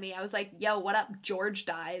Anatomy. I was like, yo, what up? George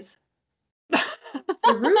dies.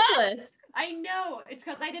 You're ruthless. I know. It's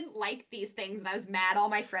because I didn't like these things and I was mad all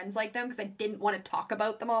my friends liked them because I didn't want to talk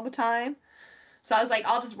about them all the time. So I was like,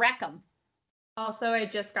 I'll just wreck them. Also, I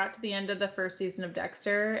just got to the end of the first season of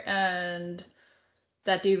Dexter, and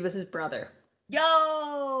that dude was his brother.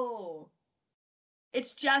 Yo!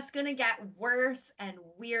 It's just gonna get worse and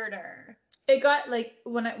weirder. It got like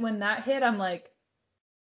when that hit, I'm like,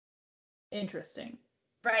 interesting.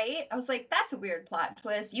 Right? I was like, that's a weird plot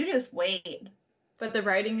twist. You just wait. But the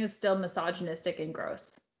writing is still misogynistic and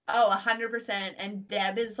gross. Oh, 100%. And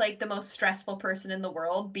Deb is like the most stressful person in the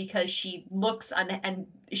world because she looks and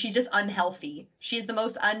she's just unhealthy. She's the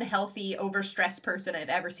most unhealthy, overstressed person I've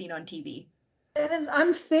ever seen on TV. And it's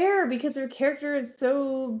unfair because her character is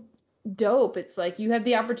so dope. It's like you had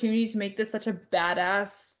the opportunity to make this such a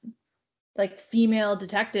badass, like, female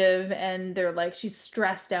detective, and they're like, she's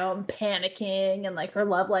stressed out and panicking, and like her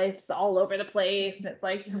love life's all over the place, and it's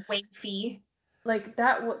like, she's wafy. Like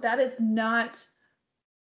that is not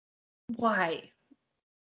why.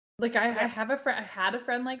 Like I had a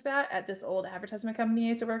friend like that at this old advertisement company I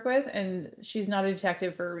used to work with, and she's not a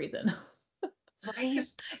detective for a reason. Right.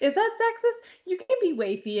 Is that sexist? You can be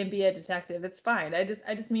wafy and be a detective. It's fine. I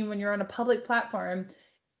just mean when you're on a public platform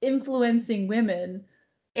influencing women.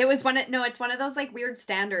 It's one of those like weird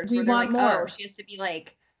standards where they're want like, more. oh, she has to be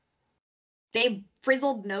like, they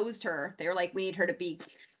frizzled nosed her. They were like, we need her to be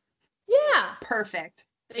perfect.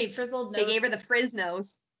 They frizzled nose. They gave her the frizz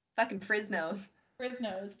nose. Fucking frizz nose. Frizz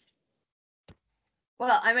nose.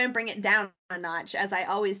 Well, I'm going to bring it down a notch, as I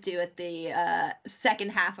always do at the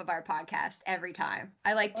second half of our podcast every time.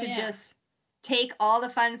 I like to just take all the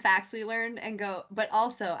fun facts we learned and go, but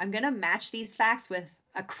also I'm going to match these facts with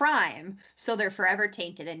a crime so they're forever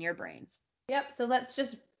tainted in your brain. Yep, so let's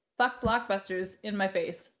just fuck blockbusters in my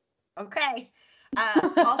face. Okay.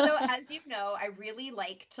 Also, as you know, I really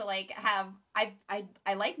like to like have, I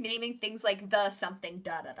like naming things like the something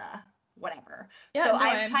da-da-da, whatever. Yeah, so no,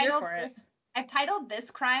 I've titled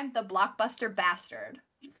this crime The Blockbuster Bastard.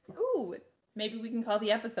 Ooh, maybe we can call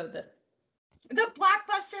the episode this. The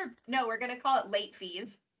Blockbuster, no, we're going to call it Late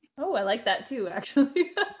Fees. Oh, I like that too,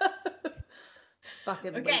 actually.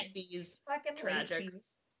 Fucking late fees. Fucking tragic. Late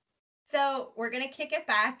fees. So we're going to kick it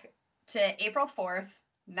back to April 4th,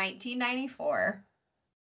 1994.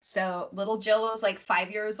 So little Jill was like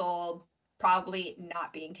 5 years old, probably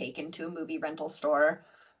not being taken to a movie rental store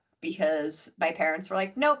because my parents were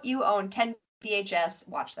like, nope, you own 10 VHS,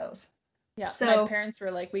 watch those. Yeah, so my parents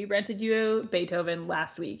were like, we rented you Beethoven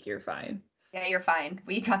last week, you're fine. Yeah, you're fine.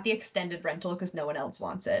 We got the extended rental because no one else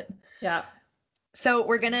wants it. Yeah. So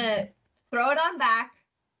we're gonna throw it on back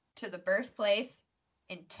to the birthplace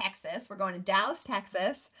in Texas. We're going to Dallas,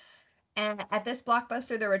 Texas. And at this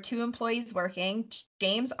Blockbuster, there were 2 employees working.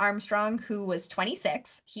 James Armstrong, who was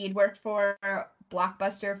 26. He'd worked for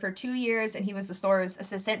Blockbuster for 2 years, and he was the store's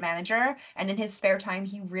assistant manager. And in his spare time,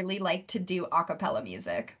 he really liked to do a cappella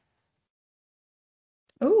music.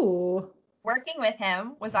 Ooh. Working with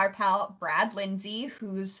him was our pal Brad Lindsay,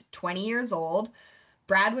 who's 20 years old.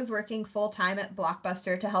 Brad was working full-time at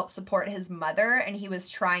Blockbuster to help support his mother, and he was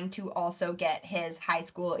trying to also get his high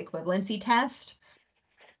school equivalency test.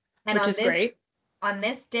 And Which is great. On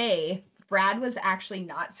this day, Brad was actually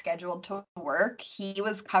not scheduled to work. He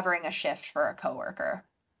was covering a shift for a coworker.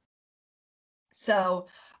 So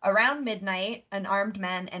around midnight, an armed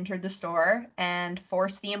man entered the store and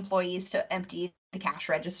forced the employees to empty the cash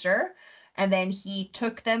register. And then he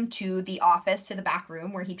took them to the office, to the back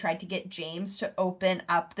room, where he tried to get James to open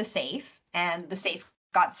up the safe. And the safe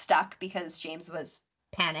got stuck because James was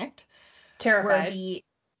panicked.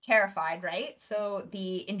 Terrified, right? So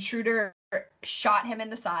the intruder shot him in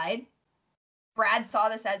the side. Brad saw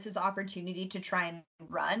this as his opportunity to try and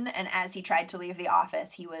run. And as he tried to leave the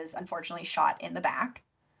office, he was unfortunately shot in the back.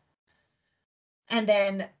 And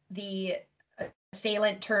then the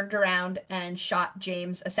assailant turned around and shot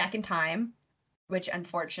James a second time, which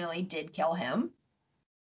unfortunately did kill him.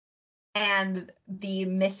 And the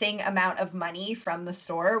missing amount of money from the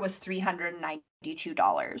store was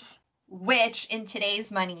 $392, which in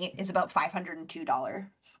today's money is about $502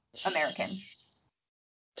 American.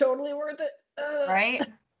 Totally worth it. Right?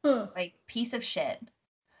 Like, piece of shit.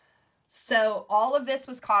 So all of this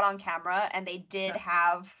was caught on camera, and they did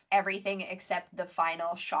have everything except the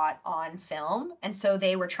final shot on film. And so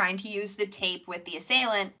they were trying to use the tape with the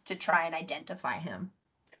assailant to try and identify him.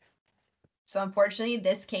 So unfortunately,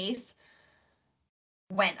 this case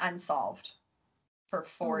went unsolved for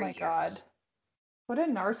 4 years. Oh my God. What a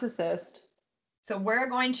narcissist. So we're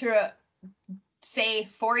going to say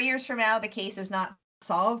 4 years from now, the case is not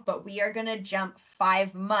solved, but we are going to jump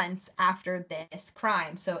 5 months after this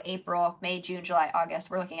crime. So April, May, June, July, August,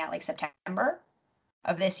 we're looking at like September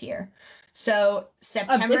of this year. So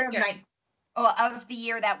September of the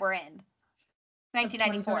year that we're in.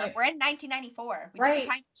 1994. We're in 1994. We took a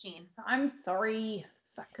time machine. I'm sorry.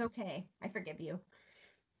 Fuck. Okay. I forgive you.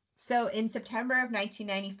 So in September of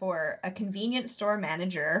 1994, a convenience store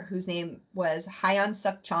manager whose name was Hyeon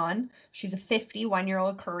Suk-chon, she's a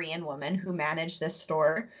 51-year-old Korean woman who managed this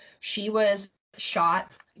store. She was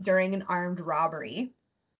shot during an armed robbery.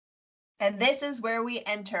 And this is where we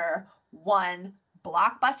enter one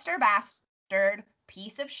Blockbuster bastard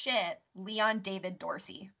piece of shit, Leon David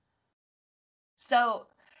Dorsey. So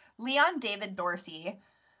Leon David Dorsey,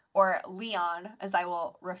 or Leon as I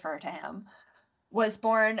will refer to him, was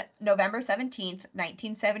born November 17th,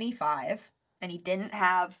 1975, and he didn't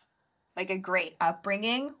have like a great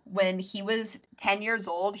upbringing. When he was 10 years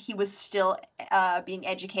old, he was still being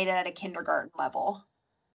educated at a kindergarten level.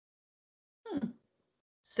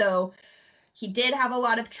 So he did have a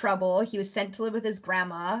lot of trouble. He was sent to live with his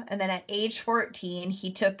grandma, and then at age 14,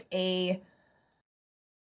 he took a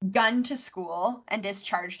gun to school and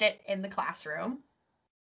discharged it in the classroom.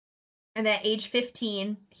 And at age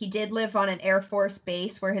 15, he did live on an Air Force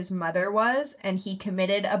base where his mother was, and he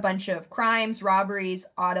committed a bunch of crimes, robberies,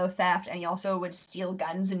 auto theft, and he also would steal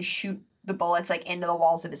guns and shoot the bullets like into the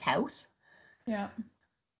walls of his house. Yeah.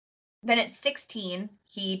 Then at 16,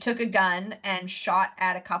 he took a gun and shot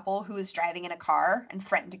at a couple who was driving in a car and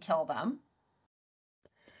threatened to kill them.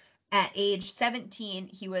 At age 17,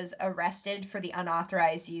 he was arrested for the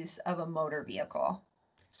unauthorized use of a motor vehicle.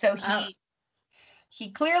 So he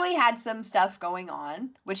clearly had some stuff going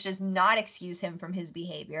on, which does not excuse him from his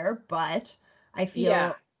behavior, but I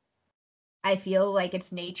feel like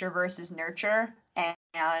it's nature versus nurture,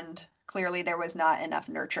 and clearly there was not enough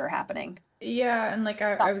nurture happening. Yeah, and like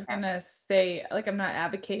I was gonna say, like, I'm not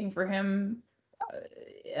advocating for him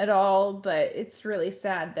at all, but it's really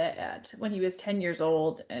sad that when he was 10 years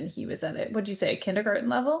old and he was at it, what'd you say, kindergarten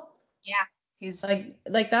level? Yeah. He's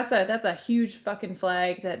like that's a huge fucking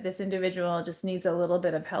flag that this individual just needs a little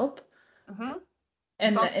bit of help. Mm-hmm.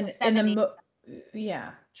 And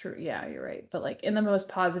yeah, true. Yeah, you're right. But like in the most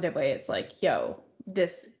positive way, it's like, yo,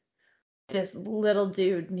 this little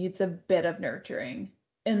dude needs a bit of nurturing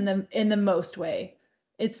in the most way.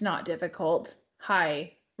 It's not difficult.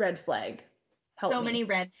 Hi, red flag. Help me. Many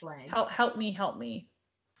red flags. Help me.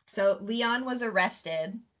 So Leon was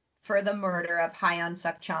arrested for the murder of Hyeon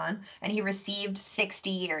Suk-chon, and he received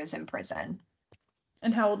 60 years in prison.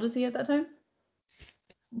 And how old was he at that time?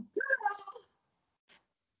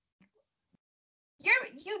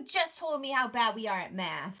 you just told me how bad we are at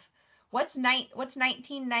math. What's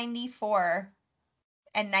 1994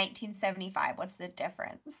 and 1975? What's the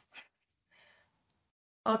difference?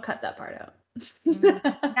 I'll cut that part out. 19?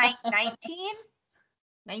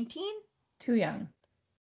 19? Too young.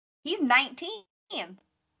 He's 19.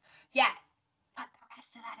 Yeah, cut the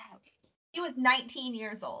rest of that out. He was 19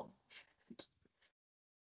 years old.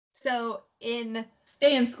 So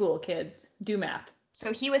Stay in school, kids. Do math.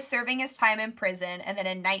 So he was serving his time in prison, and then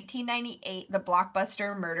in 1998, the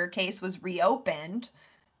Blockbuster murder case was reopened,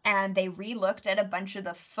 and they re-looked at a bunch of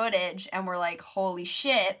the footage and were like, holy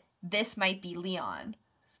shit, this might be Leon.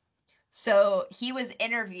 So he was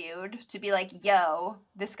interviewed to be like, yo,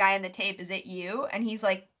 this guy in the tape, is it you? And he's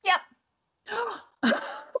like, yep.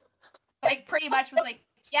 Like, pretty much was like,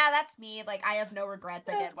 yeah, that's me. Like, I have no regrets.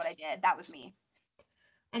 I did what I did. That was me.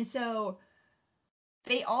 And so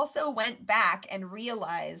they also went back and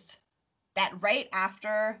realized that right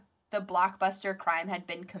after the Blockbuster crime had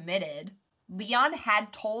been committed, Leon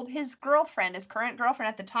had told his girlfriend, his current girlfriend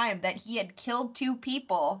at the time, that he had killed 2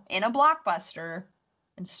 people in a Blockbuster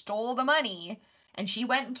and stole the money. And she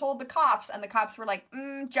went and told the cops, and the cops were like,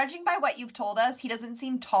 judging by what you've told us, he doesn't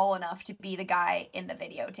seem tall enough to be the guy in the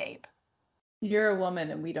videotape. You're a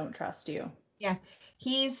woman and we don't trust you. Yeah,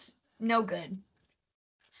 he's no good.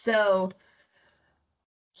 So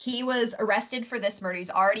he was arrested for this murder.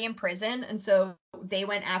 He's already in prison, and so they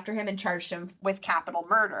went after him and charged him with capital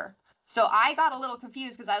murder. So I got a little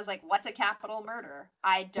confused because I was like, what's a capital murder?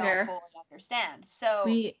 I don't fully understand. So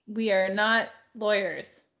we are not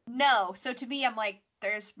lawyers. No. So to me, I'm like,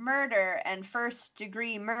 there's murder and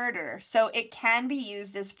first-degree murder. So it can be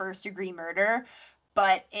used as first-degree murder,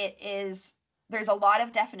 but there's a lot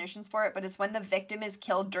of definitions for it, but it's when the victim is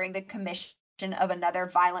killed during the commission of another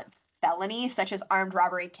violent felony, such as armed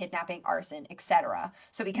robbery, kidnapping, arson, etc.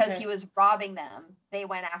 So because he was robbing them, they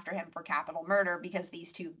went after him for capital murder because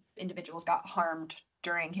these 2 individuals got harmed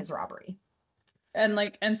during his robbery.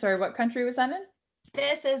 And sorry, what country was that in?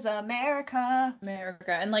 This is America.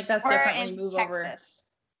 America. And that's different when you move Texas.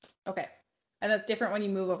 over. Okay. And that's different when you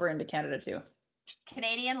move over into Canada too.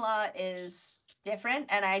 Canadian law is different,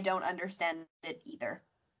 and I don't understand it either.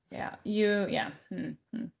 Yeah.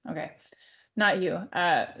 Okay. Not you.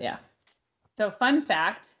 Yeah. So fun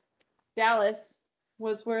fact, Dallas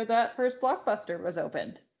was where that first Blockbuster was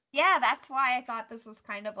opened. Yeah, that's why I thought this was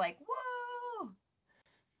kind of like, whoa.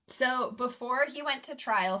 So before he went to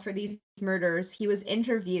trial for these murders, he was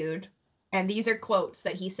interviewed, and these are quotes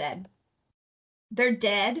that he said. "They're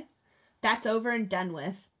dead. That's over and done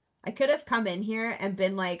with. I could have come in here and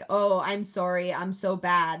been like, oh, I'm sorry, I'm so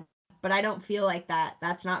bad, but I don't feel like that.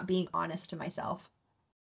 That's not being honest to myself."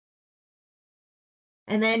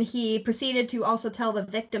 And then he proceeded to also tell the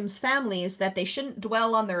victims' families that they shouldn't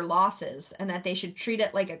dwell on their losses and that they should treat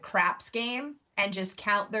it like a craps game and just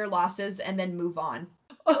count their losses and then move on.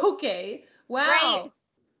 Okay. Wow. Right?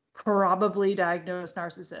 Probably diagnosed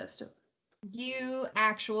narcissist. You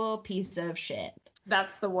actual piece of shit.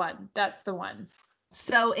 That's the one.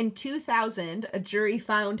 So in 2000, a jury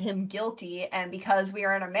found him guilty, and because we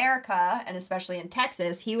are in America, and especially in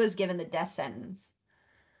Texas, he was given the death sentence.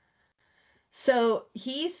 So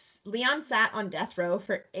Leon sat on death row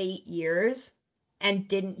for 8 years and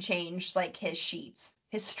didn't change his sheets.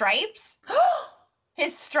 His stripes?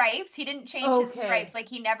 His stripes? He didn't change his stripes.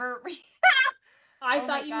 He never... I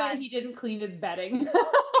thought you meant he didn't clean his bedding.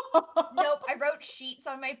 Nope, I wrote sheets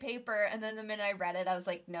on my paper, and then the minute I read it, I was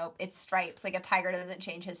like, nope, it's stripes. A tiger doesn't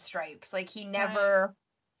change his stripes. He never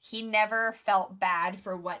felt bad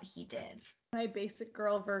for what he did. My basic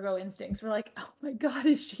girl Virgo instincts were like, oh my God,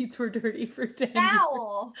 his sheets were dirty for 10 years.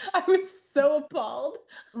 I was so appalled.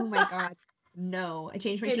 Oh my God. No, I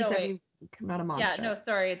changed my sheets every week. I'm not a monster. Yeah, no,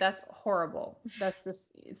 sorry. That's horrible. That's just,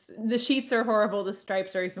 the sheets are horrible. The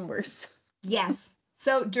stripes are even worse. Yes.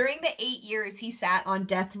 So during the 8 years he sat on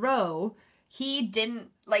death row, he didn't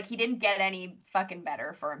get any fucking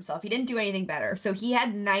better for himself. He didn't do anything better. So he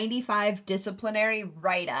had 95 disciplinary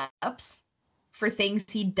write-ups for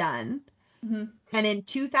things he'd done. Mm-hmm. And in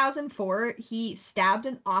 2004, he stabbed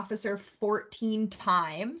an officer 14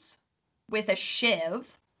 times with a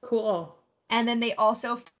shiv. Cool. And then they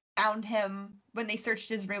also found him, when they searched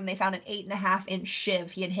his room, they found an 8.5-inch shiv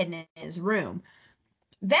he had hidden in his room.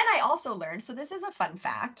 Then I also learned, so this is a fun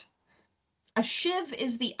fact, a shiv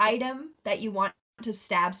is the item that you want to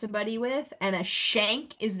stab somebody with, and a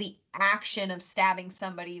shank is the action of stabbing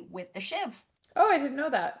somebody with the shiv. Oh, I didn't know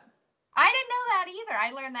that. I didn't know that either.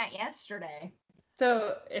 I learned that yesterday.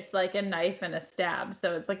 So it's like a knife and a stab.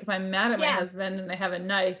 So it's like if I'm mad at my husband and I have a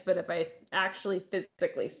knife, but if I actually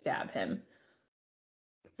physically stab him.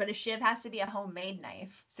 but a shiv has to be a homemade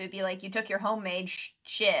knife. So it'd be like you took your homemade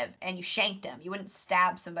shiv and you shanked him. You wouldn't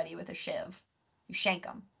stab somebody with a shiv. You shank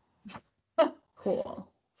them. Cool.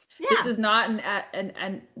 Yeah. This is not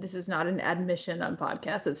this is not an admission on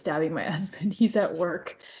podcast of stabbing my husband. He's at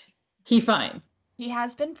work. He fine. He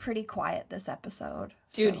has been pretty quiet this episode.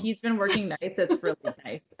 Dude, so. he's been working nights. It's really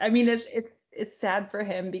nice. I mean, it's sad for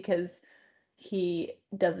him because he's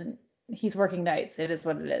working nights. It is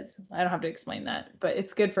what it is. I don't have to explain that, but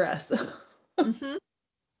it's good for us. Mm-hmm.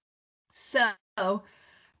 So,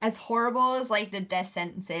 as horrible as like the death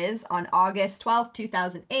sentence is, on August 12th,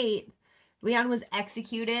 2008, Leon was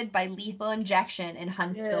executed by lethal injection in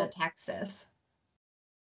Huntsville, Texas.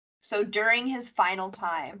 So during his final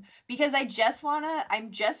time, because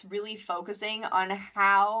I'm just really focusing on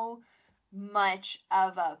how much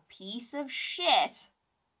of a piece of shit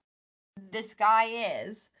this guy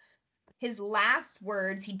is. His last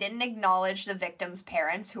words, he didn't acknowledge the victim's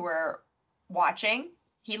parents who were watching.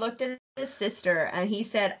 He looked at his sister and he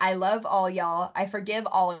said, "I love all y'all. I forgive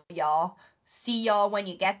all y'all. See y'all when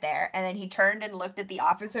you get there." And then he turned and looked at the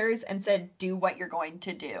officers and said, "Do what you're going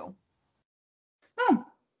to do."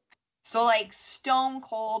 So, like, stone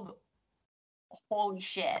cold, holy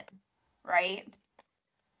shit, right?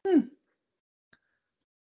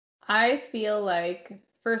 I feel like,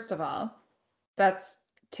 first of all, that's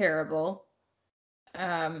terrible.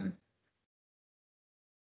 I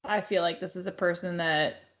feel like this is a person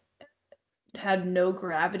that had no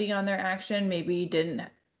gravity on their action. Maybe didn't,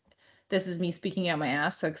 this is me speaking out my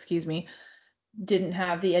ass, so excuse me, didn't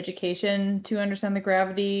have the education to understand the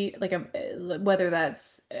gravity, like whether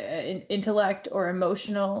that's intellect or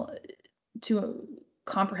emotional, to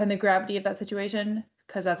comprehend the gravity of that situation,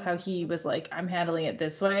 because that's how he was like, I'm handling it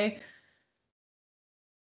this way.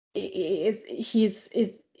 He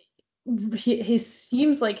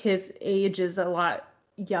seems like his age is a lot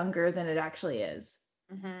younger than it actually is.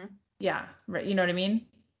 Mm-hmm. Yeah, right. You know what I mean?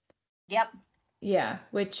 Yep. Yeah,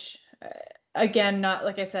 which again, not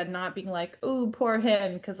like I said, not being like, "Ooh, poor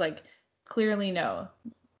him," because like clearly no.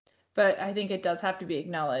 But I think it does have to be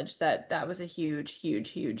acknowledged that that was a huge, huge,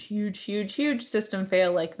 huge, huge, huge, huge system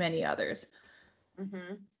fail, like many others.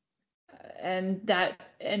 Mm-hmm. And that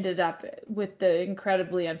ended up with the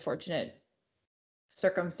incredibly unfortunate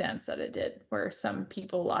circumstance that it did, where some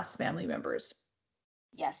people lost family members.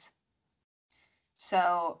 Yes.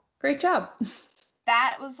 So great job.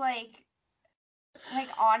 That was like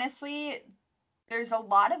honestly, there's a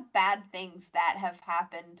lot of bad things that have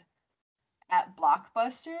happened at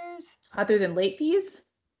Blockbusters. Other than late fees?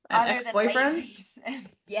 And ex-boyfriends?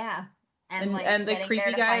 Yeah. And like the getting creepy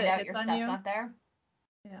there to guy find that out hits your on stuff's you? not there.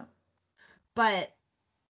 Yeah. But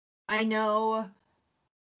I know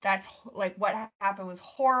that's like what happened was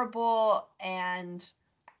horrible, and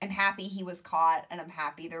I'm happy he was caught, and I'm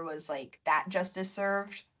happy there was like that justice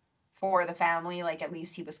served for the family, like at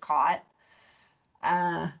least he was caught.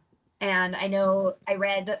 And I know I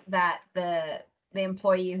read that the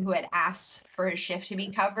employee who had asked for his shift to be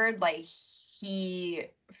covered, like he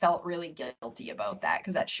felt really guilty about that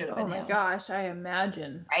because that should have been him. Oh my gosh, I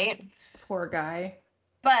imagine. Right? Poor guy.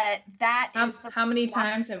 But that is how many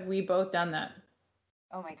times have we both done that?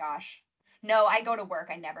 Oh my gosh. No, I go to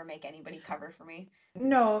work. I never make anybody cover for me.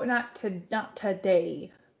 No, not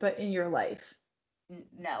today, but in your life.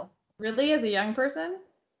 No. Really, as a young person?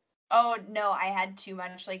 Oh no, I had too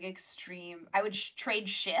much like extreme. I would trade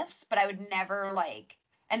shifts, but I would never like.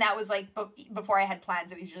 And that was like before I had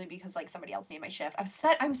plans. It was usually because like somebody else needed my shift.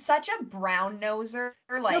 I'm such a brown noser,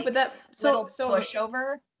 like no, but that little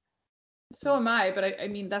pushover. So am I, but I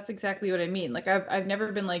mean that's exactly what I mean. Like I've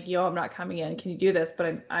never been like, yo, I'm not coming in. Can you do this?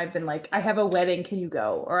 But I've been like, I have a wedding. Can you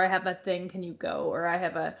go? Or I have a thing. Can you go? Or I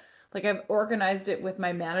have I've organized it with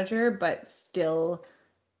my manager, but still,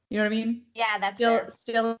 you know what I mean? Yeah, that's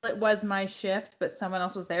still it was my shift, but someone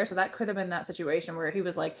else was there. So that could have been that situation where he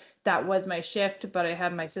was like, that was my shift, but I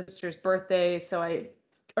had my sister's birthday, so I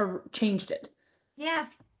changed it. Yeah.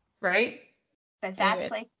 Right? But that's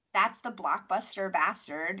that's the Blockbuster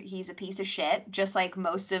bastard. He's a piece of shit, just like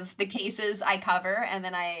most of the cases I cover, and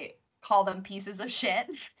then I call them pieces of shit.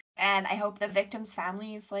 And I hope the victims'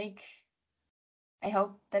 families, like, I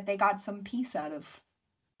hope that they got some peace out of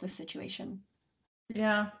the situation.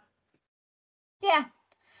 Yeah. Yeah.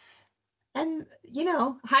 And, you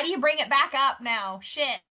know, how do you bring it back up now?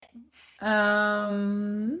 Shit. I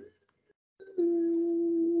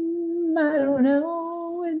don't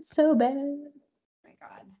know. It's so bad. Oh my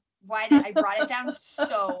God. Why did I brought it down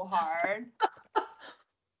so hard?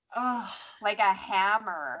 Oh, like a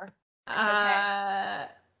hammer. It's okay.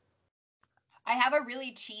 I have a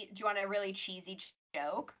really do you want a really cheesy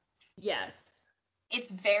joke? Yes.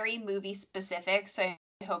 It's very movie specific, so I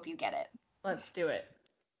hope you get it. Let's do it.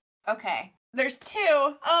 Okay. There's two.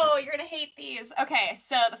 Oh, you're gonna hate these. Okay,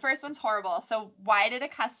 so the first one's horrible. So why did a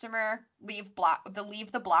customer leave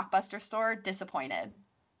the Blockbuster store disappointed?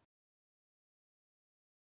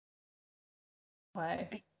 Why?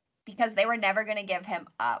 Because they were never gonna give him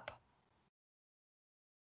up.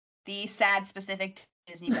 The sad, specific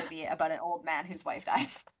Disney movie about an old man whose wife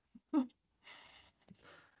dies.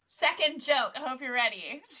 Second joke. I hope you're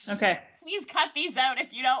ready. Okay. Please cut these out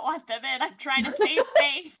if you don't want them in. I'm trying to save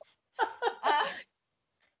face.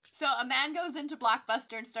 So a man goes into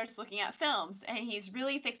Blockbuster and starts looking at films, and he's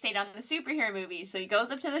really fixated on the superhero movies. So he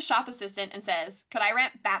goes up to the shop assistant and says, "Could I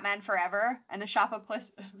rent Batman Forever?" And the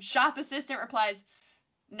shop assistant replies,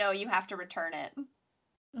 "No, you have to return it."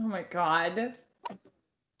 Oh my God.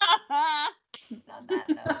 On that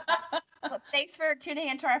note. Well, thanks for tuning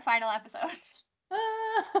into our final episode.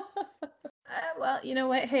 Well, you know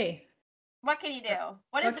what? Hey. What can you do?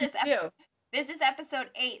 What is this? This is episode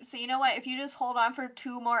 8. So you know what? If you just hold on for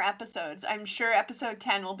 2 more episodes, I'm sure episode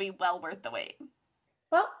 10 will be well worth the wait.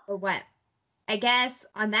 Well, or what? I guess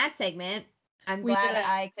on that segment, I'm glad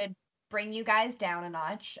I could bring you guys down a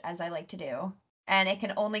notch, as I like to do. And it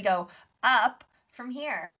can only go up from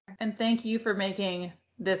here. And thank you for making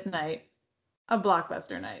this night a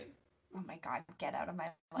Blockbuster night. Oh my God, get out of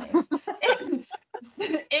my life.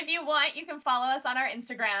 If you want, you can follow us on our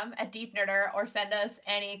Instagram at Deep Nerder, or send us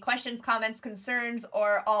any questions, comments, concerns,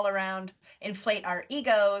 or all around inflate our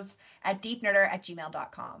egos at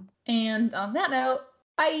deepnerder@gmail.com. And on that note,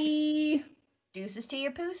 bye. Deuces to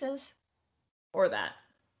your pooses. Or that.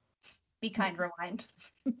 Be kind, rewind.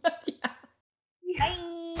 Yeah.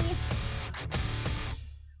 Bye.